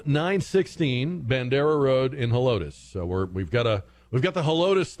 12916 Bandera Road in Helotes. So we've got the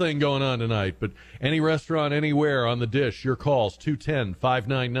Helotes thing going on tonight, but any restaurant anywhere on the dish, your calls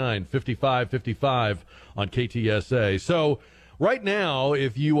 210-599-5555 on KTSA. So right now,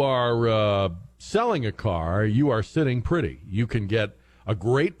 if you are selling a car, you are sitting pretty. You can get a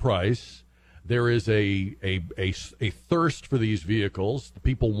great price. There is a thirst for these vehicles.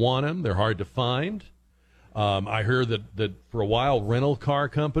 People want them. They're hard to find. I heard that for a while rental car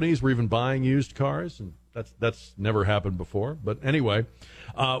companies were even buying used cars, and that's never happened before. But anyway,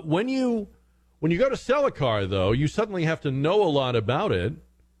 when you go to sell a car, though, you suddenly have to know a lot about it,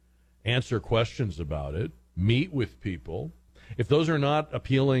 answer questions about it, meet with people. If those are not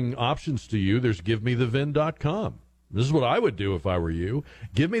appealing options to you, there's GiveMeTheVin.com. This is what I would do if I were you.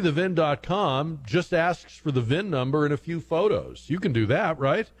 GiveMeTheVin.com just asks for the VIN number and a few photos. You can do that,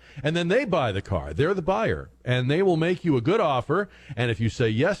 right? And then they buy the car. They're the buyer. And they will make you a good offer. And if you say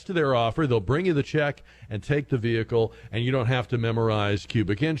yes to their offer, they'll bring you the check and take the vehicle. And you don't have to memorize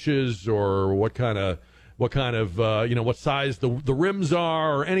cubic inches or what size the rims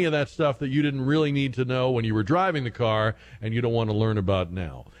are or any of that stuff that you didn't really need to know when you were driving the car and you don't want to learn about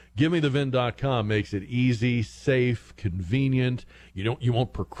now. GiveMeTheVin.com makes it easy, safe, convenient. You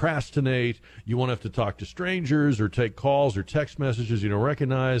won't procrastinate. You won't have to talk to strangers or take calls or text messages you don't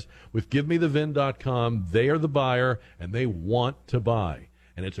recognize. With GiveMeTheVin.com, they are the buyer and they want to buy.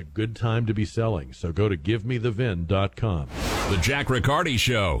 And it's a good time to be selling. So go to GiveMeTheVin.com. The Jack Riccardi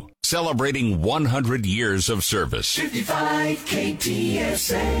Show, celebrating 100 years of service. 55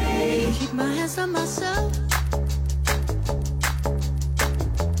 KTSA. Keep my hands on myself.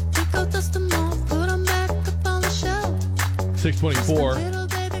 Take out dust them off, put them back up on the shelf. 624,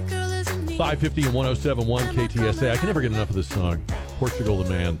 550 and 107.1 KTSA. I can never get enough of this song. Portugal the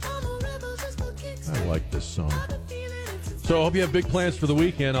Man. I like this song. So I hope you have big plans for the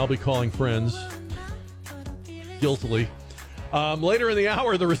weekend. I'll be calling friends. Guiltily. Later in the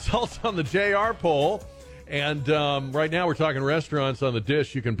hour, the results on the JR poll. And right now we're talking restaurants on the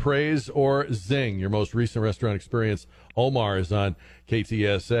dish. You can praise or zing your most recent restaurant experience. Omar is on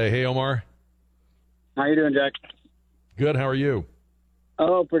KTSA. Hey, Omar. How you doing, Jack? Good. How are you?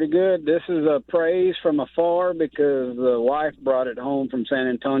 Oh, pretty good. This is a praise from afar because the wife brought it home from San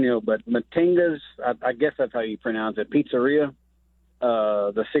Antonio. But Matinga's, I guess that's how you pronounce it, Pizzeria,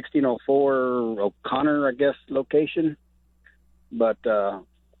 the 1604 O'Connor, I guess, location. But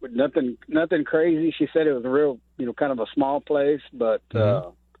nothing crazy. She said it was a real, kind of a small place, but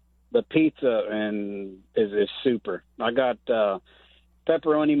the pizza is super. I got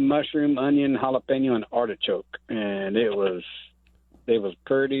pepperoni, mushroom, onion, jalapeno, and artichoke, and it was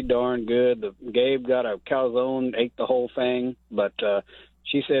pretty darn good. Gabe got a calzone, ate the whole thing, but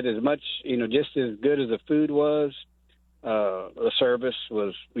she said as much, just as good as the food was, the service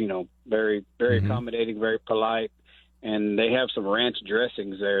was, very, very accommodating, very polite. And they have some ranch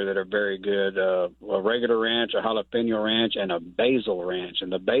dressings there that are very good. A regular ranch, a jalapeno ranch, and a basil ranch.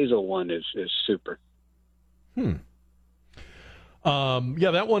 And the basil one is super. Yeah,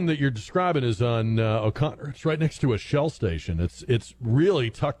 that one that you're describing is on O'Connor. It's right next to a Shell station. It's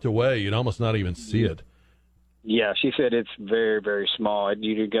really tucked away. You'd almost not even see it. Yeah, she said it's very, very small.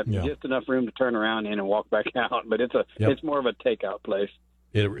 You get just enough room to turn around in and walk back out. But it's more of a takeout place.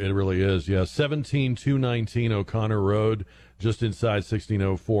 It really is, yeah. 17219 O'Connor Road, just inside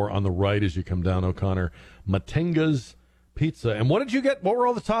 1604 on the right as you come down O'Connor. Matinga's Pizza. And what did you get? What were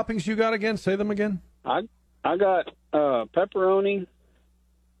all the toppings you got again? Say them again. I got pepperoni,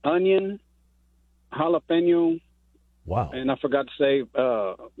 onion, jalapeno. Wow. And I forgot to say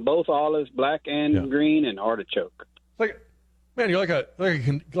both olives, black and green, and artichoke. Man, you're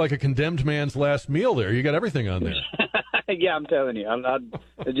like a condemned man's last meal there. You got everything on there. Yeah, I'm telling you.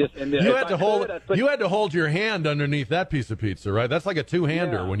 You had to hold your hand underneath that piece of pizza, right? That's like a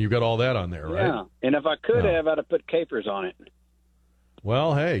two-hander when you got all that on there, right? Yeah, and if I could have, I'd have put capers on it.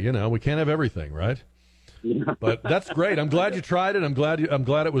 Well, hey, we can't have everything, right? But that's great. I'm glad you tried it. I'm glad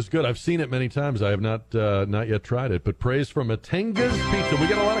it was good. I've seen it many times. I have not yet tried it. But praise from Matinga's Pizza. We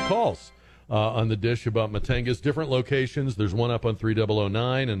get a lot of calls on the dish about Matinga's. Different locations. There's one up on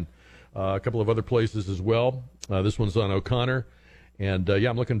 3009 and a couple of other places as well. This one's on O'Connor. And,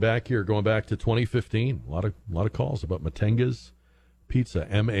 I'm looking back here, going back to 2015. A lot of calls about Matinga's Pizza,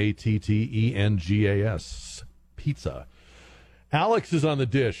 Mattengas Pizza. Alex is on the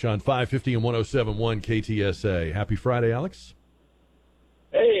dish on 550 and 107.1 KTSA. Happy Friday, Alex.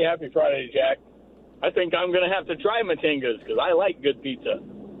 Hey, happy Friday, Jack. I think I'm going to have to try Matinga's because I like good pizza.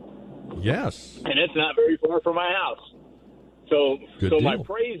 Yes. And it's not very far from my house. So my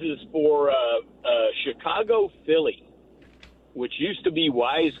praise is for Chicago Philly, which used to be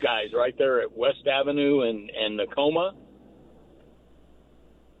Wise Guys right there at West Avenue and Nakoma.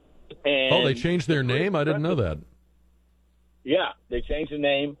 And they changed their name? I didn't know that. Yeah, they changed the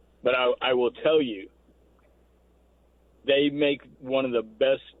name, but I will tell you, they make one of the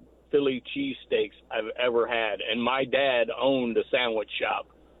best Philly cheesesteaks I've ever had. And my dad owned a sandwich shop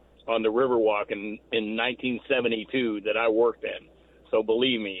on the Riverwalk in 1972 that I worked in. So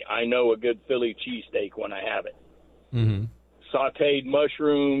believe me, I know a good Philly cheesesteak when I have it. Mm-hmm. Sauteed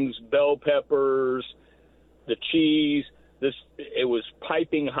mushrooms, bell peppers, the cheese. It was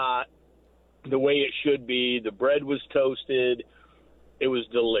piping hot, the way it should be. The bread was toasted. It was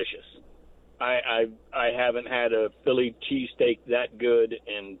delicious. I haven't had a Philly cheesesteak that good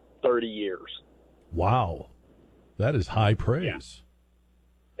in 30 years. Wow. That is high praise.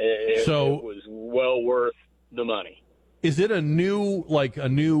 It So- was well worth the money. Is it a new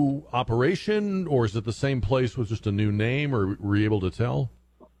operation, or is it the same place with just a new name, or were you able to tell?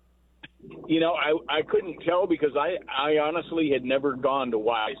 You know, I couldn't tell because I honestly had never gone to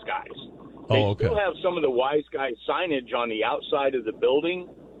Wise Guys. They Oh, okay. still have some of the Wise Guys signage on the outside of the building,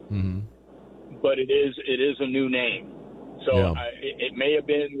 but it is a new name. So Yeah. it may have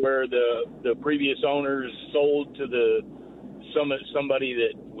been where the previous owners sold to somebody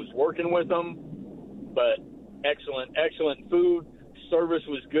that was working with them, but excellent food, service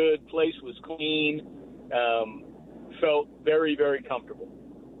was good, place was clean, felt very, very comfortable.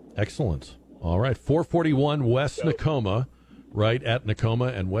 Excellent. All right. 441 West Nakoma, right at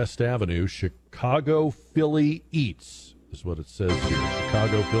Nakoma and West Avenue. Chicago Philly Eats is what it says here.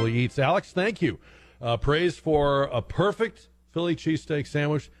 Chicago Philly Eats. Alex, thank you. Praise for a perfect Philly cheesesteak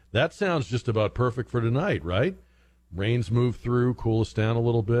sandwich. That sounds just about perfect for tonight, right? Rains move through, cool us down a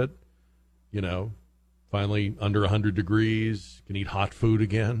little bit. You know, finally under 100 degrees. Can eat hot food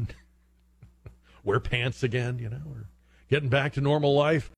again. Wear pants again, you know. We're getting back to normal life.